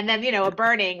 Mhm. and then A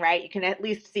Burning, right? You can at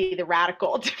least see the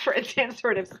radical difference in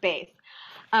sort of space.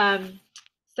 Um,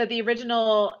 so the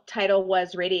original title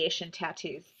was Radiation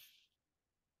Tattoos.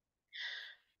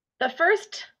 The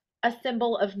first, a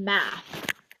symbol of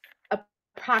math,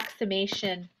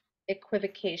 approximation,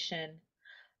 equivocation,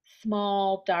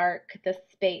 small, dark, the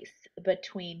space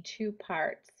between two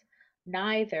parts,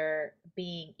 neither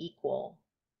being equal.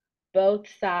 both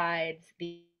sides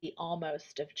the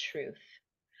almost of truth.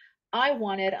 I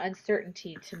wanted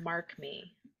uncertainty to mark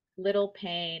me, little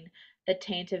pain, the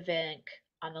taint of ink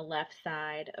on the left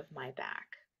side of my back.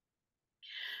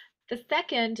 The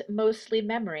second, mostly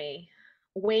memory.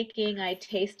 Waking, I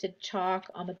tasted chalk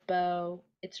on the bow,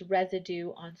 its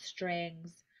residue on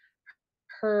strings,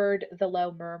 heard the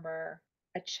low murmur,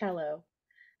 a cello,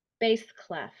 bass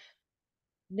clef.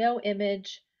 No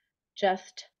image,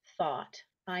 just thought.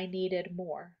 I needed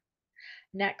more.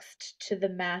 Next to the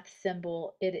math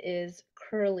symbol, it is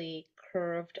curly,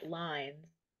 curved lines.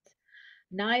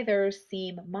 Neither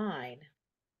seem mine.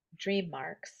 Dream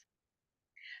marks.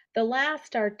 The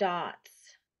last are dots,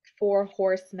 four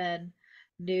horsemen,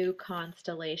 new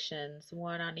constellations,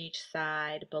 one on each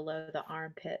side below the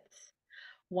armpits,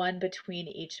 one between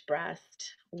each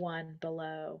breast, one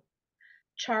below.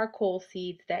 Charcoal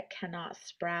seeds that cannot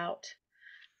sprout.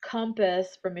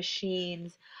 Compass for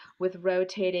machines with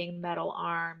rotating metal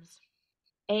arms.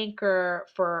 Anchor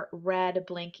for red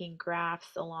blinking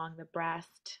graphs along the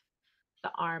breast,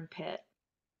 the armpit.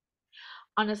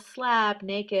 On a slab,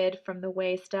 naked from the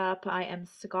waist up, I am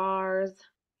scars,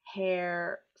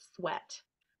 hair, sweat.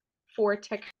 Four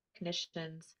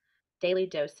technicians, daily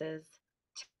doses,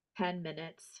 10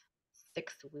 minutes,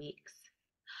 6 weeks.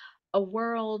 A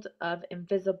world of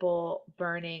invisible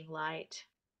burning light.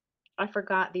 I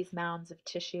forgot these mounds of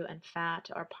tissue and fat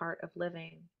are part of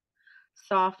living.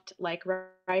 Soft like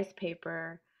rice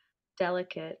paper,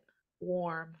 delicate,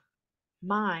 warm.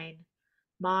 Mine,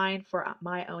 mine for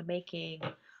my own making,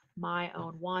 my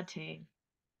own wanting.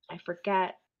 I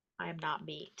forget I am not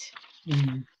meat.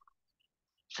 Mm-hmm.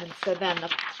 And so then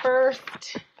the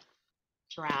first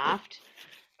draft,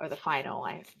 or the final,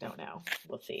 I don't know,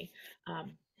 we'll see.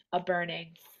 A burning.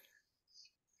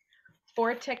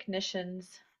 Four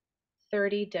technicians,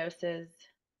 30 doses,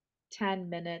 10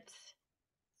 minutes,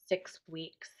 6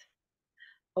 weeks.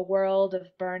 A world of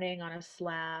burning on a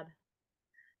slab,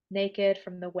 naked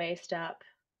from the waist up,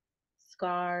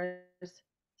 scars,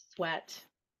 sweat.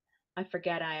 I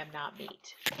forget I am not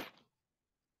meat.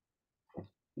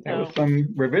 There was So,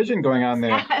 some revision going on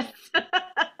there. yes.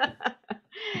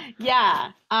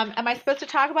 Yeah. Am I supposed to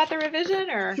talk about the revision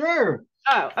or? Sure.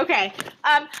 Oh, okay.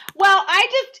 Well, I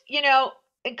just,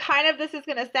 and kind of this is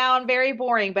going to sound very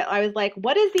boring, but I was like,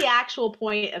 what is the actual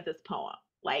point of this poem?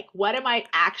 Like, what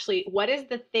is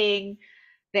the thing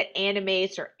that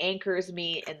animates or anchors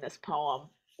me in this poem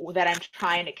that I'm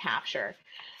trying to capture?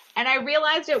 And I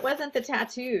realized it wasn't the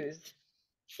tattoos,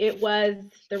 it was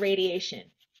the radiation.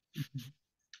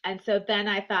 And so then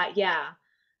I thought, yeah,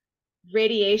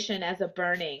 radiation as a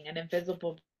burning, an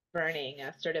invisible burning,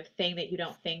 a sort of thing that you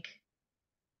don't think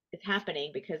is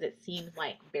happening because it seems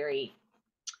like very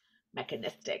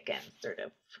mechanistic and sort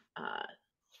of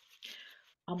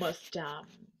almost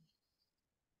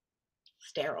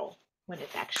sterile when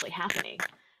it's actually happening,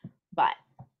 but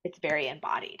it's very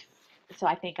embodied. So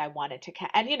I think I wanted to,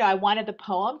 and I wanted the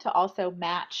poem to also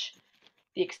match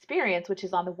the experience, which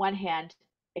is on the one hand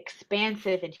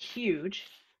expansive and huge,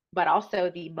 but also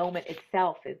the moment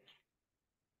itself is,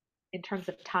 in terms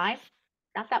of time,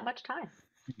 not that much time.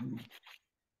 Mm-hmm.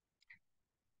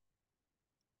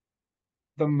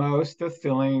 The most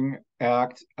fulfilling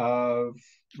act of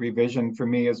revision for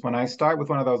me is when I start with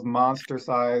one of those monster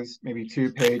size, maybe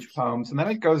 2-page poems, and then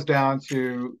it goes down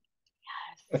to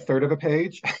a third of a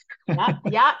page. Yep,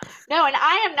 yep. No, and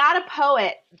I am not a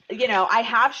poet. I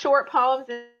have short poems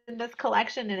in this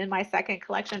collection and in my second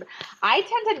collection. I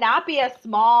tend to not be a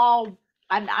small.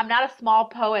 I'm not a small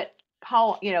poem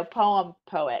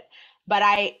poet. But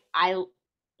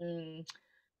mm,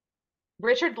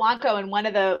 Richard Blanco, in one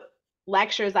of the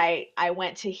lectures I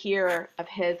went to hear of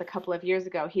his a couple of years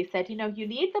ago, he said, you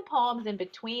need the poems in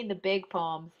between the big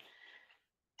poems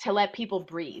to let people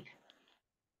breathe.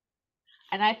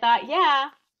 And I thought, yeah,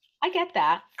 I get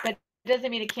that, but it doesn't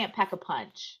mean it can't pack a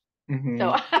punch. Mm-hmm.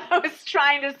 So I was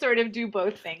trying to sort of do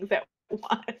both things at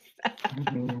once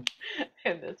Mm-hmm.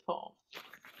 in this poem.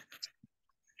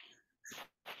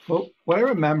 Well, what I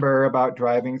remember about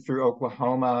driving through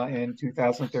Oklahoma in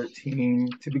 2013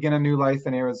 to begin a new life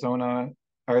in Arizona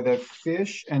are the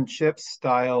fish and chips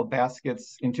style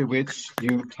baskets into which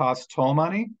you toss toll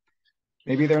money.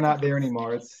 Maybe they're not there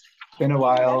anymore. It's been a I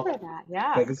while. remember that,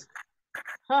 yeah.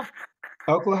 But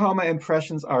Oklahoma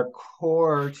impressions are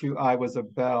core to I Was a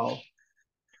Belle.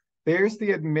 There's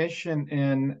the admission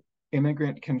in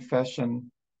Immigrant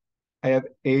Confession. I have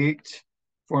ached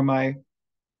for my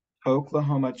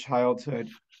Oklahoma childhood,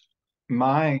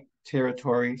 my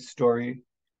territory story.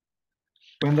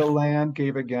 When the land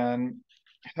gave again,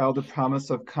 held a promise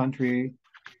of country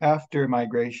after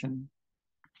migration.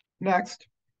 Next,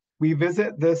 we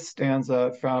visit this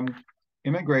stanza from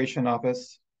Immigration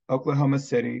Office, Oklahoma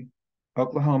City,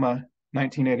 Oklahoma,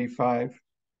 1985.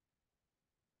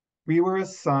 We were a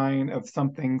sign of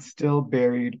something still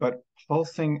buried but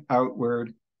pulsing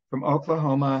outward from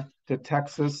Oklahoma to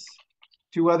Texas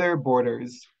to other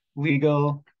borders,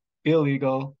 legal,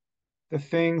 illegal, the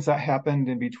things that happened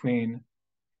in between.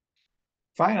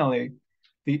 Finally,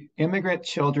 the immigrant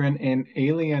children in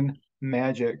alien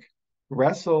magic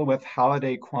wrestle with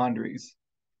holiday quandaries.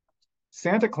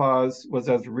 Santa Claus was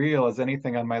as real as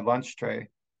anything on my lunch tray.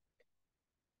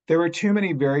 There were too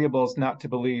many variables not to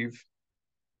believe.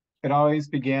 It always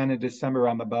began in December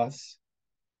on the bus.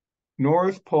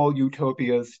 North Pole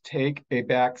utopias take a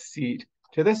back seat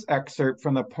to this excerpt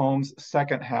from the poem's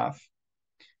second half.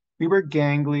 We were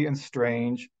gangly and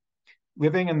strange,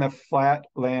 living in the flat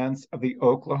lands of the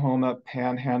Oklahoma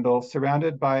panhandle,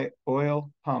 surrounded by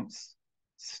oil pumps,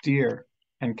 steer,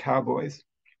 and cowboys.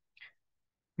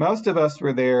 Most of us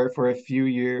were there for a few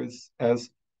years as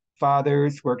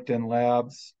fathers worked in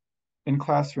labs, in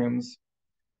classrooms.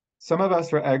 Some of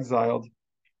us were exiled.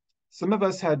 Some of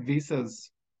us had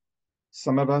visas.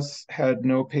 Some of us had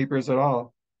no papers at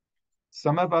all.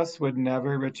 Some of us would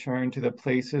never return to the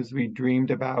places we dreamed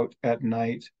about at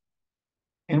night.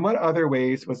 In what other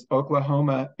ways was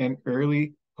Oklahoma an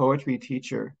early poetry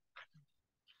teacher?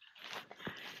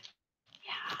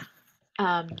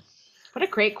 Yeah. What a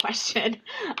great question.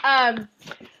 Um,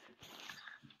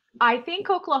 I think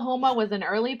Oklahoma was an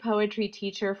early poetry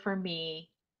teacher for me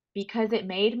because it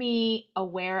made me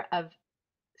aware of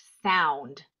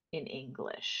sound in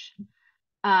English.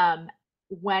 Um,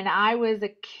 when I was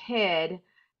a kid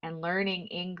and learning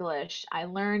English, I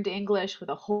learned English with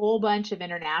a whole bunch of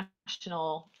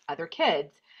international other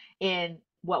kids in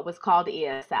what was called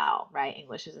ESL, right?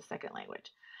 English is a second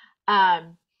language.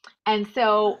 Um, and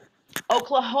so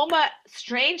Oklahoma,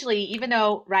 strangely, even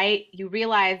though, right, you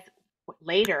realize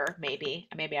later, maybe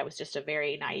I was just a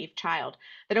very naive child,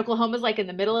 that Oklahoma's like in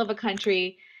the middle of a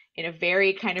country in a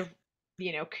very kind of,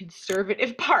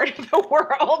 conservative part of the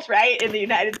world, right, in the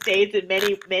United States in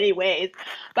many, many ways.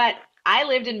 But I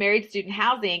lived in married student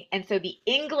housing, and so the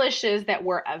Englishes that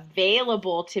were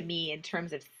available to me in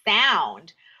terms of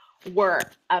sound were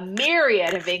a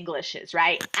myriad of Englishes,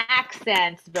 right?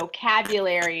 Accents,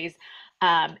 vocabularies,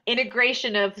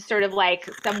 integration of sort of like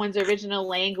someone's original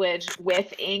language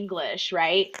with English,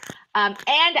 right?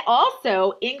 And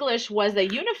also, English was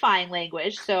a unifying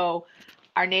language. So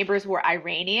our neighbors were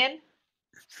Iranian,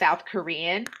 South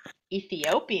Korean,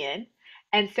 Ethiopian.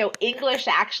 And so English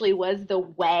actually was the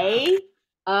way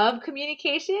of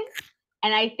communication.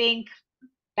 And I think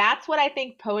that's what I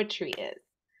think poetry is.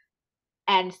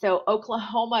 And so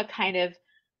Oklahoma kind of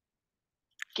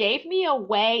gave me a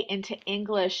way into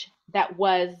English that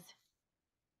was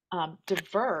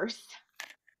diverse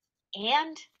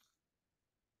and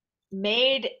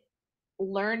made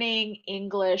learning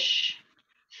English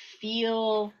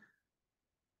feel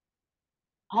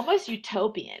almost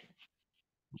utopian.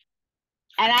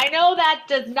 And I know that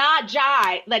does not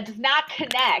jive, that does not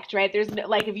connect, right? There's no,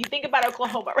 like, if you think about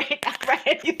Oklahoma right now,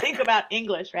 right? You think about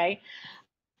English, right?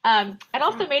 It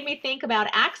also made me think about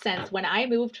accents when I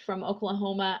moved from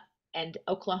Oklahoma and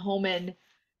Oklahoman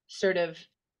sort of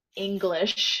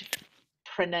English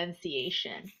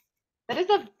pronunciation. That is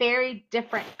a very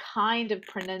different kind of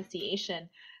pronunciation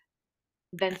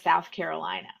than South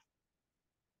Carolina.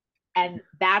 And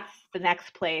that's the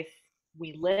next place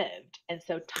we lived. And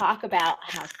so talk about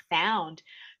how sound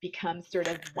becomes sort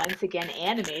of once again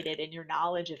animated in your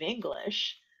knowledge of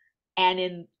English.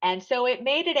 And so it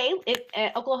made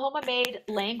Oklahoma made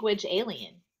language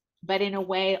alien, but in a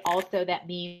way also that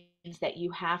means that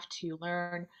you have to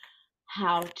learn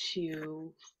how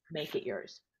to make it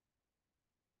yours,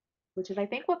 which is I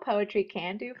think what poetry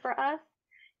can do for us.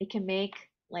 It can make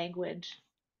language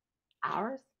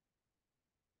ours.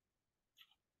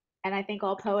 And I think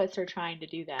all poets are trying to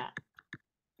do that,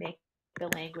 make the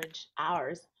language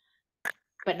ours,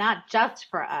 but not just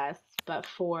for us, but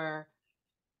for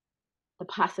the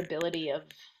possibility of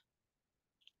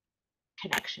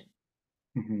connection.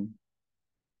 Mm-hmm.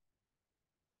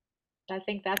 I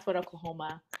think that's what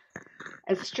Oklahoma,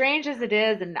 as strange as it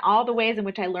is, and all the ways in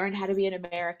which I learned how to be an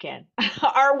American,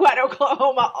 are what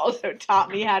Oklahoma also taught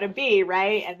me how to be,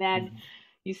 right? And then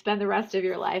you spend the rest of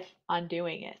your life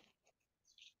undoing it.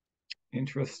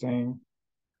 Interesting.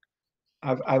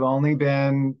 I've only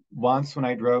been once when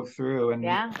I drove through, and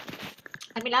Yeah.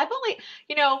 I mean, I've only,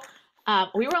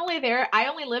 we were only there. I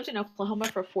only lived in Oklahoma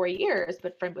for 4 years,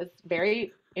 but it was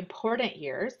very important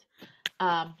years.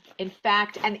 In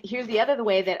fact, and here's the other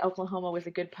way that Oklahoma was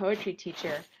a good poetry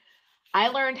teacher. I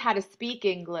learned how to speak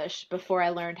English before I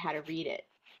learned how to read it.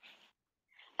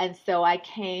 And so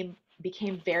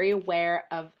became very aware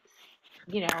of,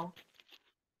 you know,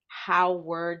 how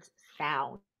words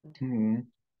sound Hmm.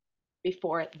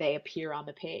 before they appear on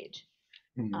the page.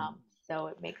 Hmm.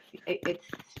 So it's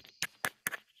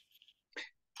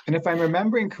And if I'm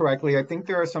remembering correctly, I think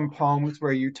there are some poems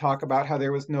where you talk about how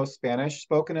there was no Spanish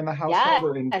spoken in the household yes,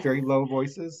 or in very low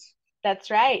voices.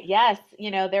 that's right. Yes,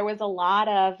 there was a lot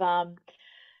of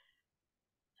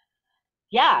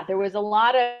yeah, there was a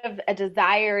lot of a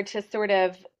desire to sort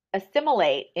of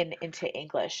assimilate into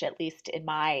English, at least in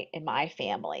my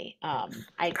family. I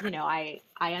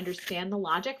understand the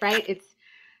logic, right? It's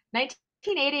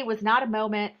 1980 was not a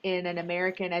moment in an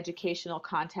American educational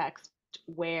context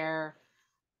where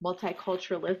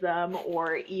multiculturalism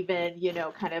or even,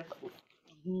 kind of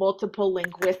multiple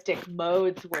linguistic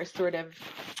modes were sort of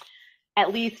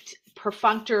at least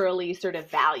perfunctorily sort of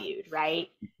valued, right?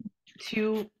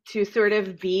 To sort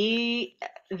of be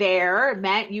there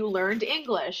meant you learned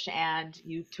English and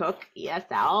you took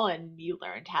ESL and you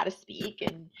learned how to speak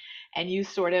and you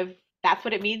sort of that's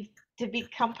what it means to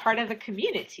become part of a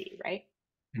community, right?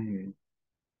 Hmm.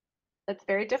 That's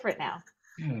very different now,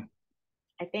 Yeah.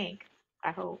 I think.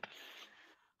 I hope.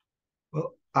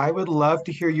 Well, I would love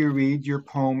to hear you read your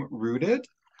poem Rooted.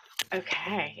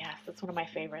 Okay, yes, that's one of my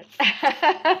favorites.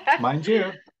 Mind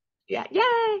you. Yeah,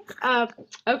 yay.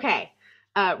 Okay,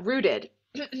 rooted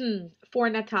for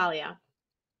Natalia.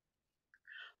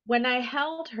 When I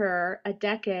held her a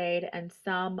decade and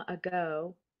some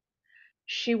ago,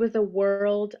 she was a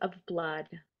world of blood,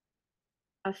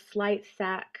 a slight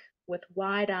sac with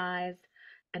wide eyes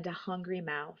and a hungry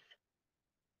mouth,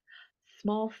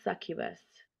 small succubus,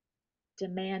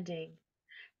 demanding,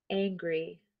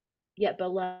 angry, yet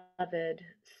beloved,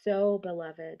 so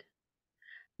beloved.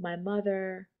 My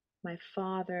mother, my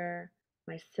father,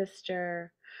 my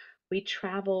sister, we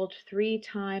traveled 3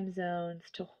 time zones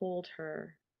to hold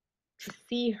her, to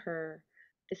see her,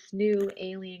 this new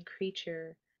alien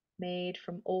creature made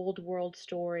from old world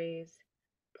stories,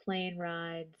 plane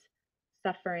rides,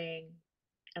 suffering,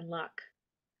 and luck.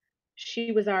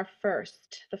 She was our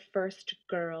first, the first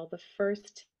girl, the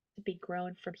first to be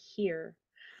grown from here,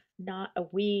 not a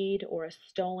weed or a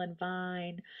stolen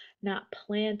vine, not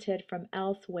planted from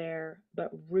elsewhere,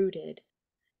 but rooted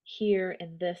here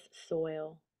in this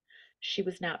soil. She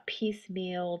was not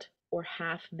piecemealed or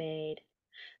half made.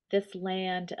 This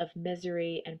land of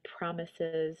misery and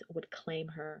promises would claim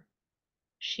her.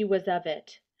 She was of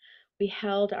it. We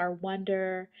held our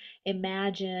wonder,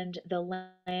 imagined the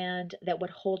land that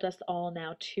would hold us all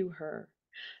now to her.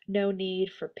 No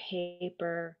need for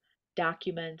paper,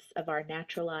 documents of our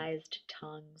naturalized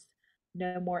tongues.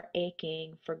 No more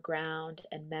aching for ground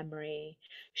and memory.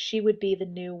 She would be the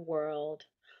new world.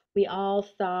 We all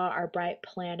saw our bright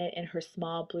planet in her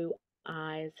small blue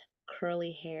eyes,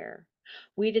 curly hair.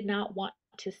 We did not want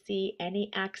to see any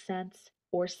accents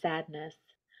or sadness.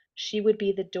 She would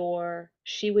be the door,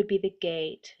 she would be the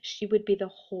gate, she would be the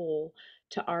hole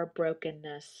to our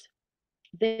brokenness.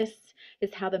 This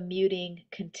is how the muting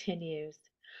continues.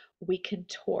 We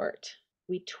contort,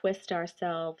 we twist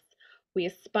ourselves, we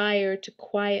aspire to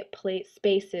quiet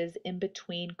spaces in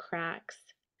between cracks.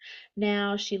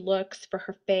 Now she looks for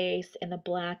her face in the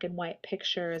black and white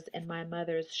pictures in my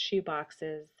mother's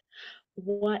shoeboxes.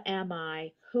 What am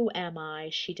I? Who am I?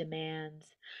 She demands.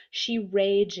 She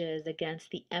rages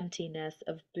against the emptiness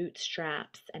of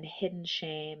bootstraps and hidden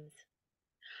shames.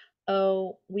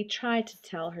 Oh, we try to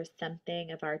tell her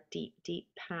something of our deep, deep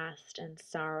past and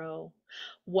sorrow,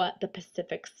 what the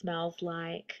Pacific smells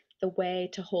like, the way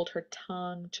to hold her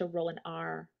tongue to roll an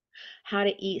R, how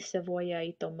to eat cebolla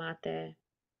y tomate,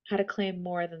 how to claim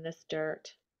more than this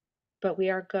dirt. But we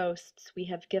are ghosts, we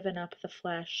have given up the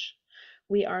flesh.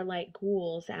 We are like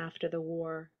ghouls after the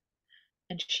war,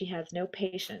 and she has no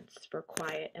patience for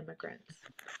quiet immigrants.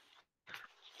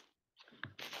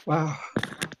 Wow.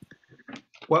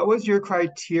 What was your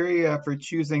criteria for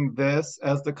choosing this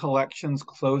as the collection's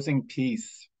closing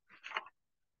piece?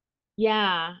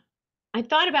 Yeah, I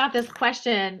thought about this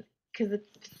question because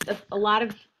it's a lot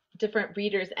of different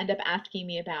readers end up asking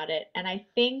me about it. And I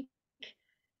think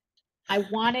I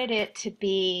wanted it to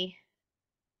be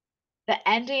the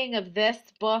ending of this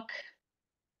book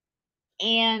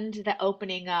and the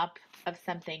opening up of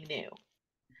something new.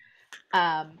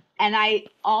 And I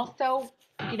also,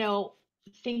 you know,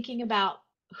 thinking about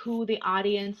who the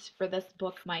audience for this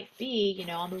book might be,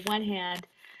 on the one hand,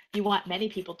 you want many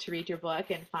people to read your book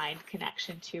and find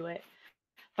connection to it.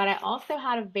 But I also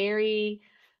had a very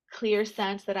clear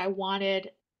sense that I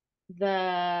wanted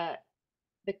the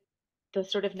the the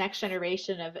sort of next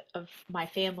generation of my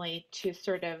family to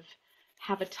sort of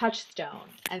have a touchstone.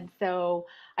 And so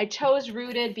I chose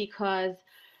Rooted because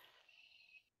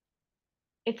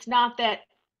it's not that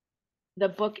the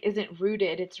book isn't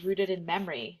rooted, it's rooted in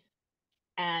memory.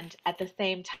 And at the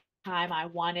same time, I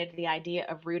wanted the idea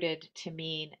of rooted to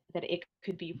mean that it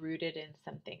could be rooted in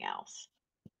something else.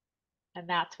 And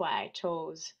that's why I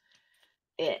chose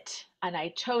it. And I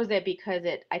chose it because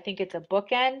I think it's a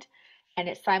bookend and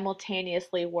it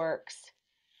simultaneously works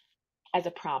as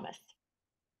a promise.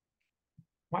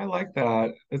 I like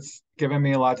that. It's given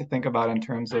me a lot to think about in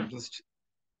terms of just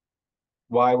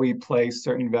why we place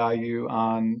certain value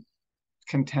on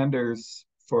contenders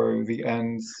for the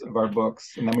ends of our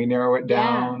books. And then we narrow it Yeah,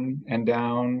 down and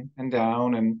down and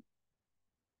down.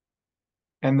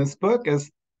 And this book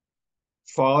is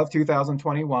fall of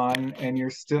 2021, and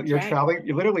that's you're right. traveling,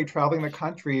 you're literally traveling the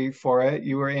country for it.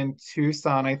 You were in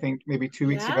Tucson, I think maybe 2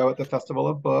 weeks Yeah, ago at the Festival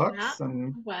of yeah, Books.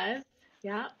 And was.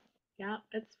 Yeah, yeah.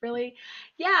 It's really,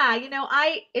 yeah,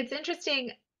 it's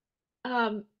interesting.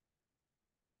 Um,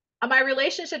 my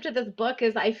relationship to this book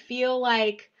is I feel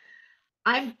like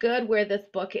I'm good where this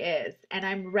book is, and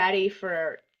I'm ready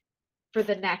for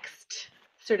the next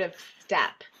sort of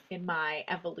step in my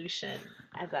evolution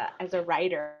as a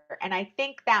writer. And I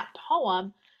think that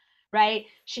poem, right?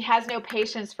 She has no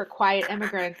patience for quiet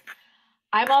immigrants.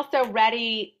 I'm also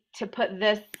ready to put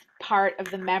this part of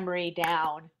the memory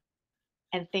down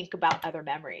and think about other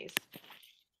memories.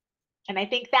 And I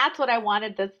think that's what I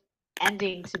wanted this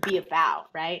ending to be about,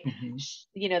 right? mhm.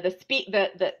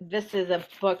 The this is a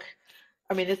book,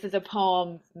 I mean, this is a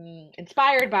poem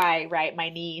inspired by, right, my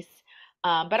niece,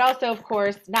 but also, of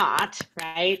course, not,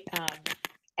 right?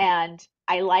 And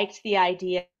I liked the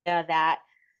idea that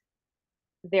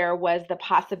there was the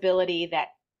possibility that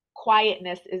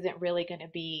quietness isn't really going to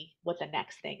be what the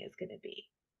next thing is going to be.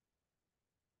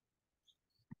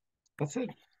 That's a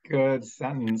good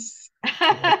sentence.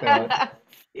 I like that.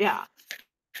 Yeah,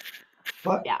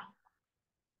 But yeah.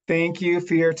 thank you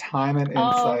for your time and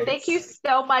Oh, thank you insights.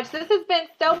 so much. This has been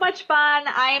so much fun.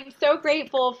 I am so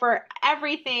grateful for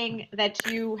everything that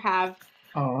you have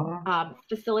Aw.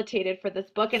 facilitated for this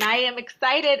book. And I am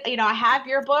excited. I have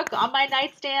your book on my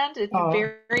nightstand. It's Aw.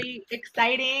 very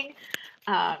exciting.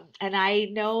 And I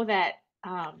know that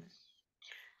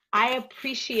I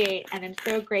appreciate and am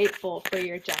so grateful for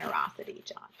your generosity,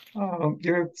 Jon. Oh,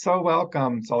 you're so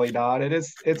welcome, Soledad.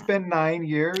 It's Yeah. been 9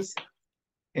 years,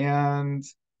 and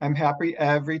I'm happy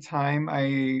every time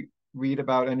I read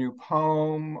about a new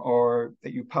poem or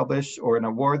that you publish or an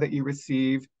award that you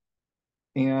receive.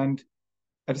 And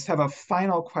I just have a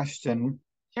final question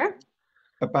Sure.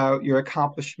 about your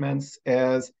accomplishments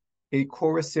as a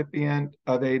co-recipient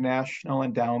of a National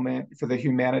Endowment for the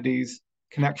Humanities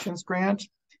Connections Grant,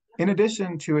 in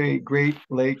addition to a Great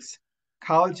Lakes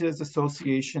Colleges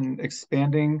Association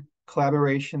Expanding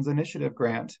Collaborations Initiative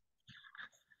grant.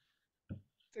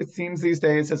 It seems these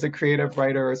days, as a creative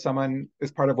writer or someone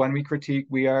as part of When We Critique,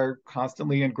 we are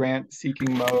constantly in grant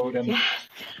seeking mode. And Yes.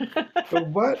 so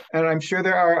what, and I'm sure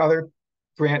there are other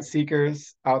grant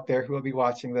seekers out there who will be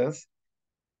watching this.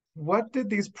 What did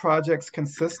these projects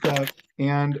consist of,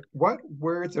 and what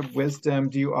words of wisdom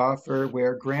do you offer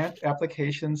where grant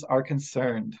applications are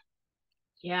concerned?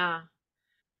 Yeah.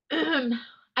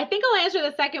 I think I'll answer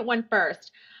the second one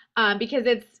first, because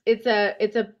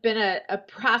it's been a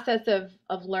process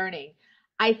of learning.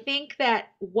 I think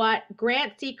that what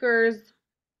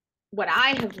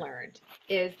I have learned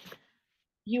is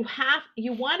you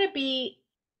want to be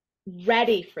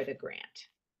ready for the grant,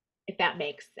 if that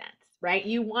makes sense, right?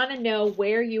 You want to know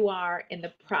where you are in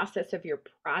the process of your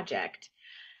project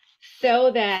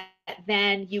so that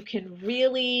then you can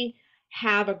really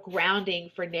have a grounding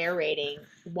for narrating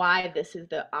why this is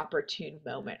the opportune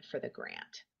moment for the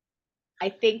grant. I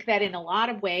think that in a lot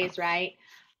of ways, right,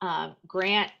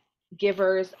 grant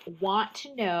givers want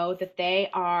to know that they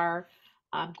are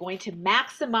going to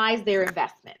maximize their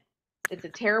investment. It's a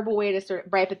terrible way to sort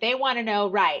of, right, but they want to know,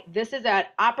 right, this is an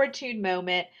opportune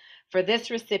moment for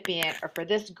this recipient or for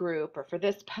this group or for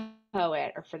this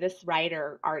poet or for this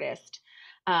writer artist,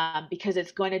 because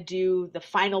it's going to do the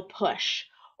final push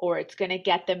or it's going to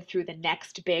get them through the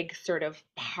next big sort of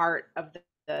part of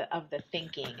the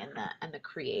thinking and the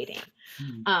creating.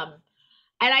 Hmm. Um,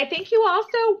 and I think you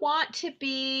also want to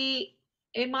be,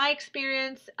 in my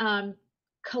experience,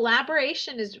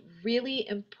 collaboration is really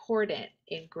important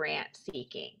in grant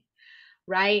seeking,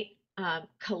 right?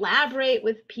 Collaborate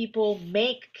with people,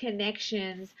 make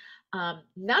connections.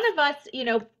 None of us,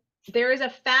 there is a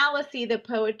fallacy that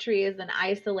poetry is an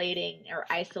isolating or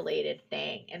isolated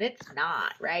thing, and it's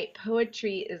not, right?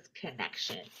 Poetry is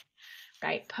connection.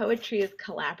 right? Poetry is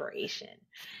collaboration.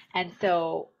 And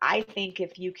so I think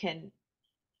if you can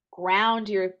ground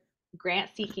your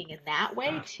grant seeking in that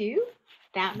way too,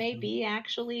 that may be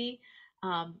actually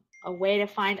a way to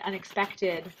find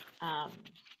unexpected um,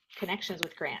 connections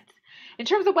with grants. In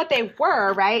terms of what they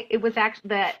were, right? It was actually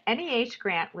the NEH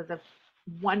grant was a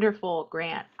wonderful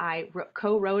grant. I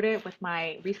co-wrote it with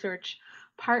my research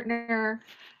partner,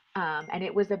 and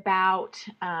it was about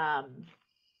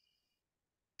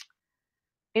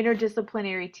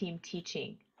interdisciplinary team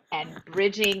teaching and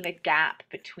bridging the gap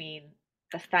between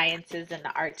the sciences and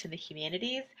the arts and the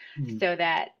humanities, Mm-hmm. so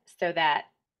that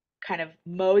kind of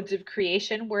modes of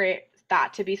creation were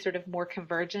thought to be sort of more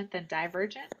convergent than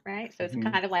divergent, right? So it's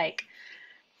Mm-hmm. kind of like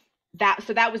that.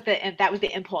 So that was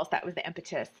the impulse, that was the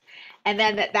impetus. And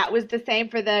then that was the same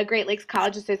for the Great Lakes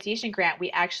College Association grant.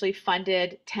 We actually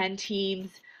funded 10 teams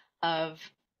of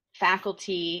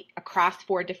faculty across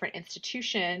 4 different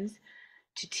institutions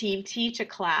to team teach a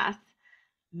class,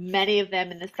 many of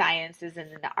them in the sciences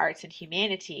and in the arts and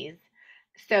humanities,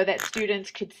 so that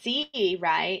students could see,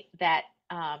 right, that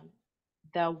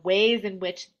the ways in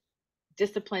which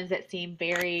disciplines that seem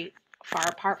very far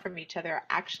apart from each other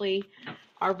actually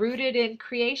are rooted in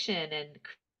creation and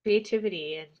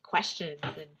creativity and questions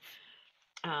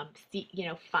and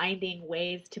finding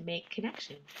ways to make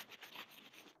connections.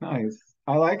 Nice.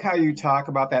 I like how you talk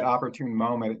about that opportune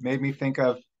moment. It made me think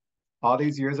of all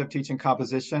these years of teaching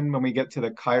composition when we get to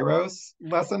the Kairos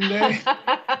lesson day.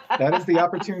 That is the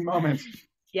opportune moment.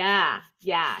 Yeah,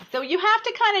 yeah. So you have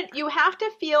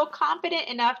to feel confident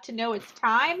enough to know it's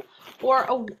time,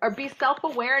 or be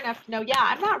self-aware enough to know, yeah,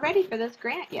 I'm not ready for this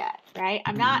grant yet, right?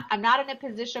 I'm Mm-hmm. not I'm not in a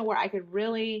position where I could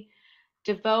really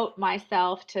devote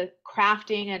myself to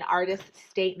crafting an artist's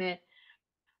statement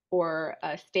or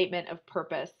a statement of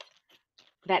purpose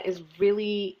that is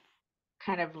really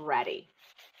kind of ready.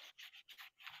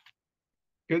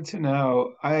 Good to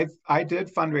know. I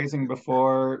did fundraising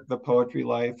before the poetry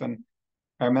life, and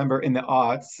I remember in the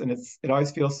aughts, and it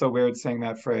always feels so weird saying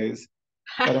that phrase,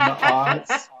 but in the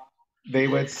aughts, they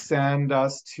would send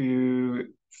us to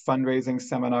fundraising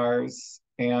seminars,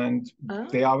 and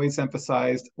they Oh, always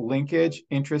emphasized linkage,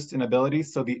 interest, and ability.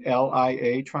 So the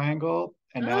LIA triangle,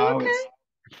 and now okay. it's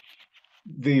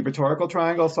the rhetorical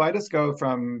triangle. So I just go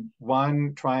from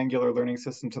one triangular learning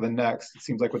system to the next, it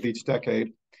seems like with each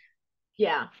decade.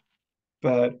 Yeah,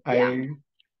 But yeah.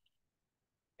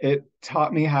 it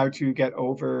taught me how to get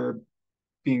over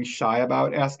being shy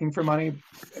about asking for money.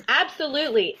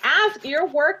 Absolutely. Ask your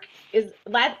work is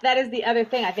that is the other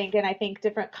thing I think, and I think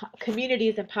different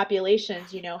communities and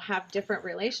populations, have different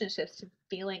relationships to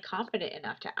feeling confident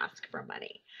enough to ask for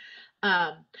money.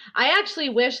 Um, I actually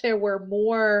wish there were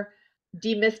more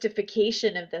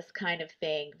demystification of this kind of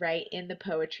thing, right, in the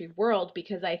poetry world,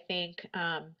 because I think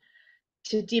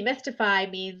to demystify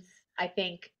means, I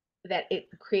think, that it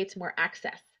creates more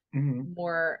access, Mhm.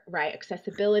 more, right,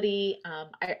 accessibility.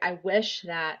 I wish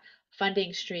that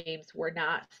funding streams were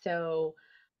not so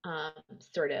um,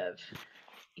 sort of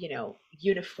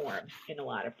uniform in a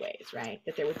lot of ways, right?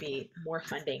 That there would be more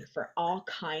funding for all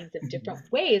kinds of different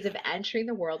Mhm. ways of entering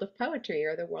the world of poetry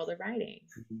or the world of writing.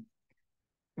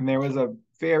 And there was a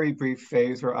very brief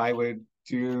phase where I would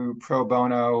do pro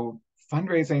bono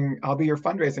fundraising. I'll be your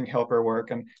fundraising helper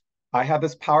work. And I had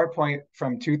this PowerPoint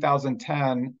from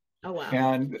 2010. Oh wow.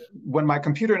 And when my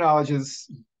computer knowledge is,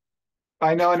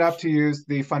 I know enough to use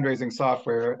the fundraising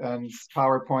software, and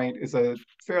PowerPoint is a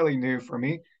fairly new for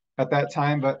me at that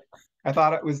time. But I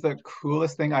thought it was the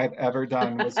coolest thing I've ever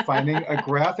done was finding a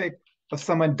graphic of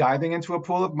someone diving into a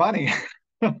pool of money.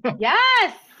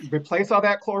 Yes. Replace all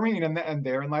that chlorine, and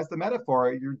therein lies the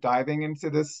metaphor. You're diving into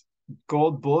this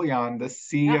gold bullion, the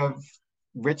sea Yep. of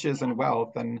riches and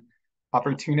wealth and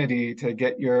opportunity to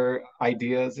get your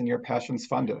ideas and your passions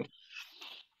funded.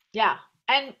 Yeah.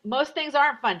 And most things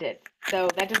aren't funded. So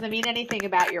that doesn't mean anything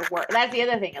about your work. That's the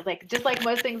other thing. It's like, just like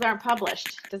most things aren't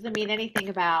published, doesn't mean anything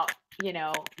about,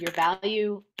 your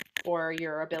value or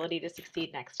your ability to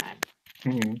succeed next time.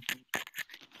 Mhm.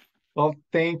 Well,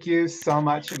 thank you so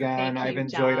much again. Thank I've you,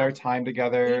 enjoyed our John. time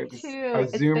together. Me It was too. our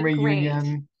It's Zoom been great.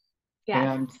 reunion, Yes.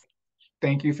 and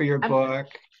thank you for your I'm, book.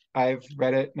 I've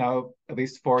read it now at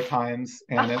least 4 times,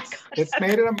 oh and my it's gosh, it's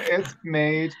made it it's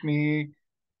made me,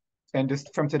 and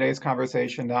just from today's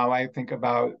conversation, now I think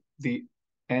about the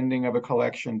ending of a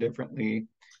collection differently.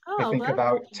 I oh, think well,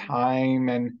 about time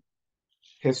and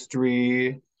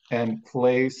history and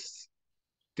place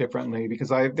differently because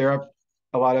there are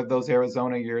a lot of those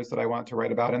Arizona years that I want to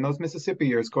write about, and those Mississippi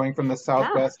years going from the yeah.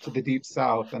 Southwest to the Deep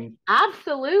South. And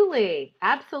Absolutely.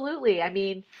 Absolutely. I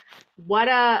mean, what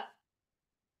a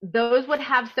those would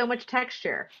have so much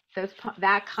texture.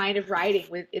 That kind of writing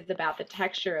is about the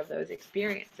texture of those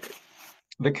experiences.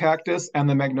 The Cactus and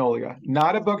the Magnolia.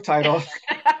 Not a book title,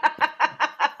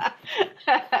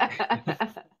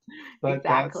 but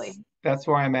Exactly. that's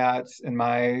where I'm at in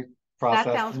my That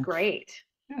process. sounds great.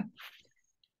 Yeah.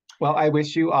 Well, I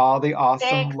wish you all the awesome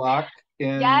Thanks. luck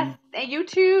Yes, in. and you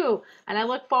too. And I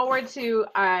look forward to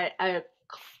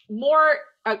more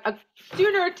a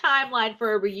sooner timeline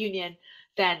for a reunion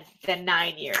than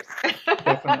 9 years.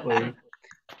 Definitely.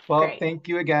 Well, Great. thank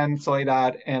you again,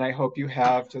 Soledad, and I hope you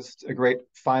have just a great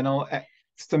final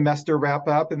semester wrap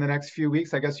up in the next few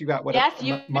weeks. I guess you got what, a Yes,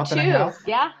 you month and a too. half?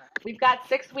 Yeah, we've got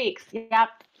 6 weeks. Yep,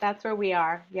 that's where we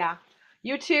are. Yeah,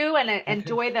 you too, and Okay.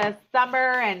 enjoy the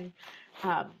summer. And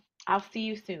um, I'll see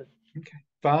you soon. Okay.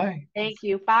 Bye. Thank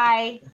you. Bye.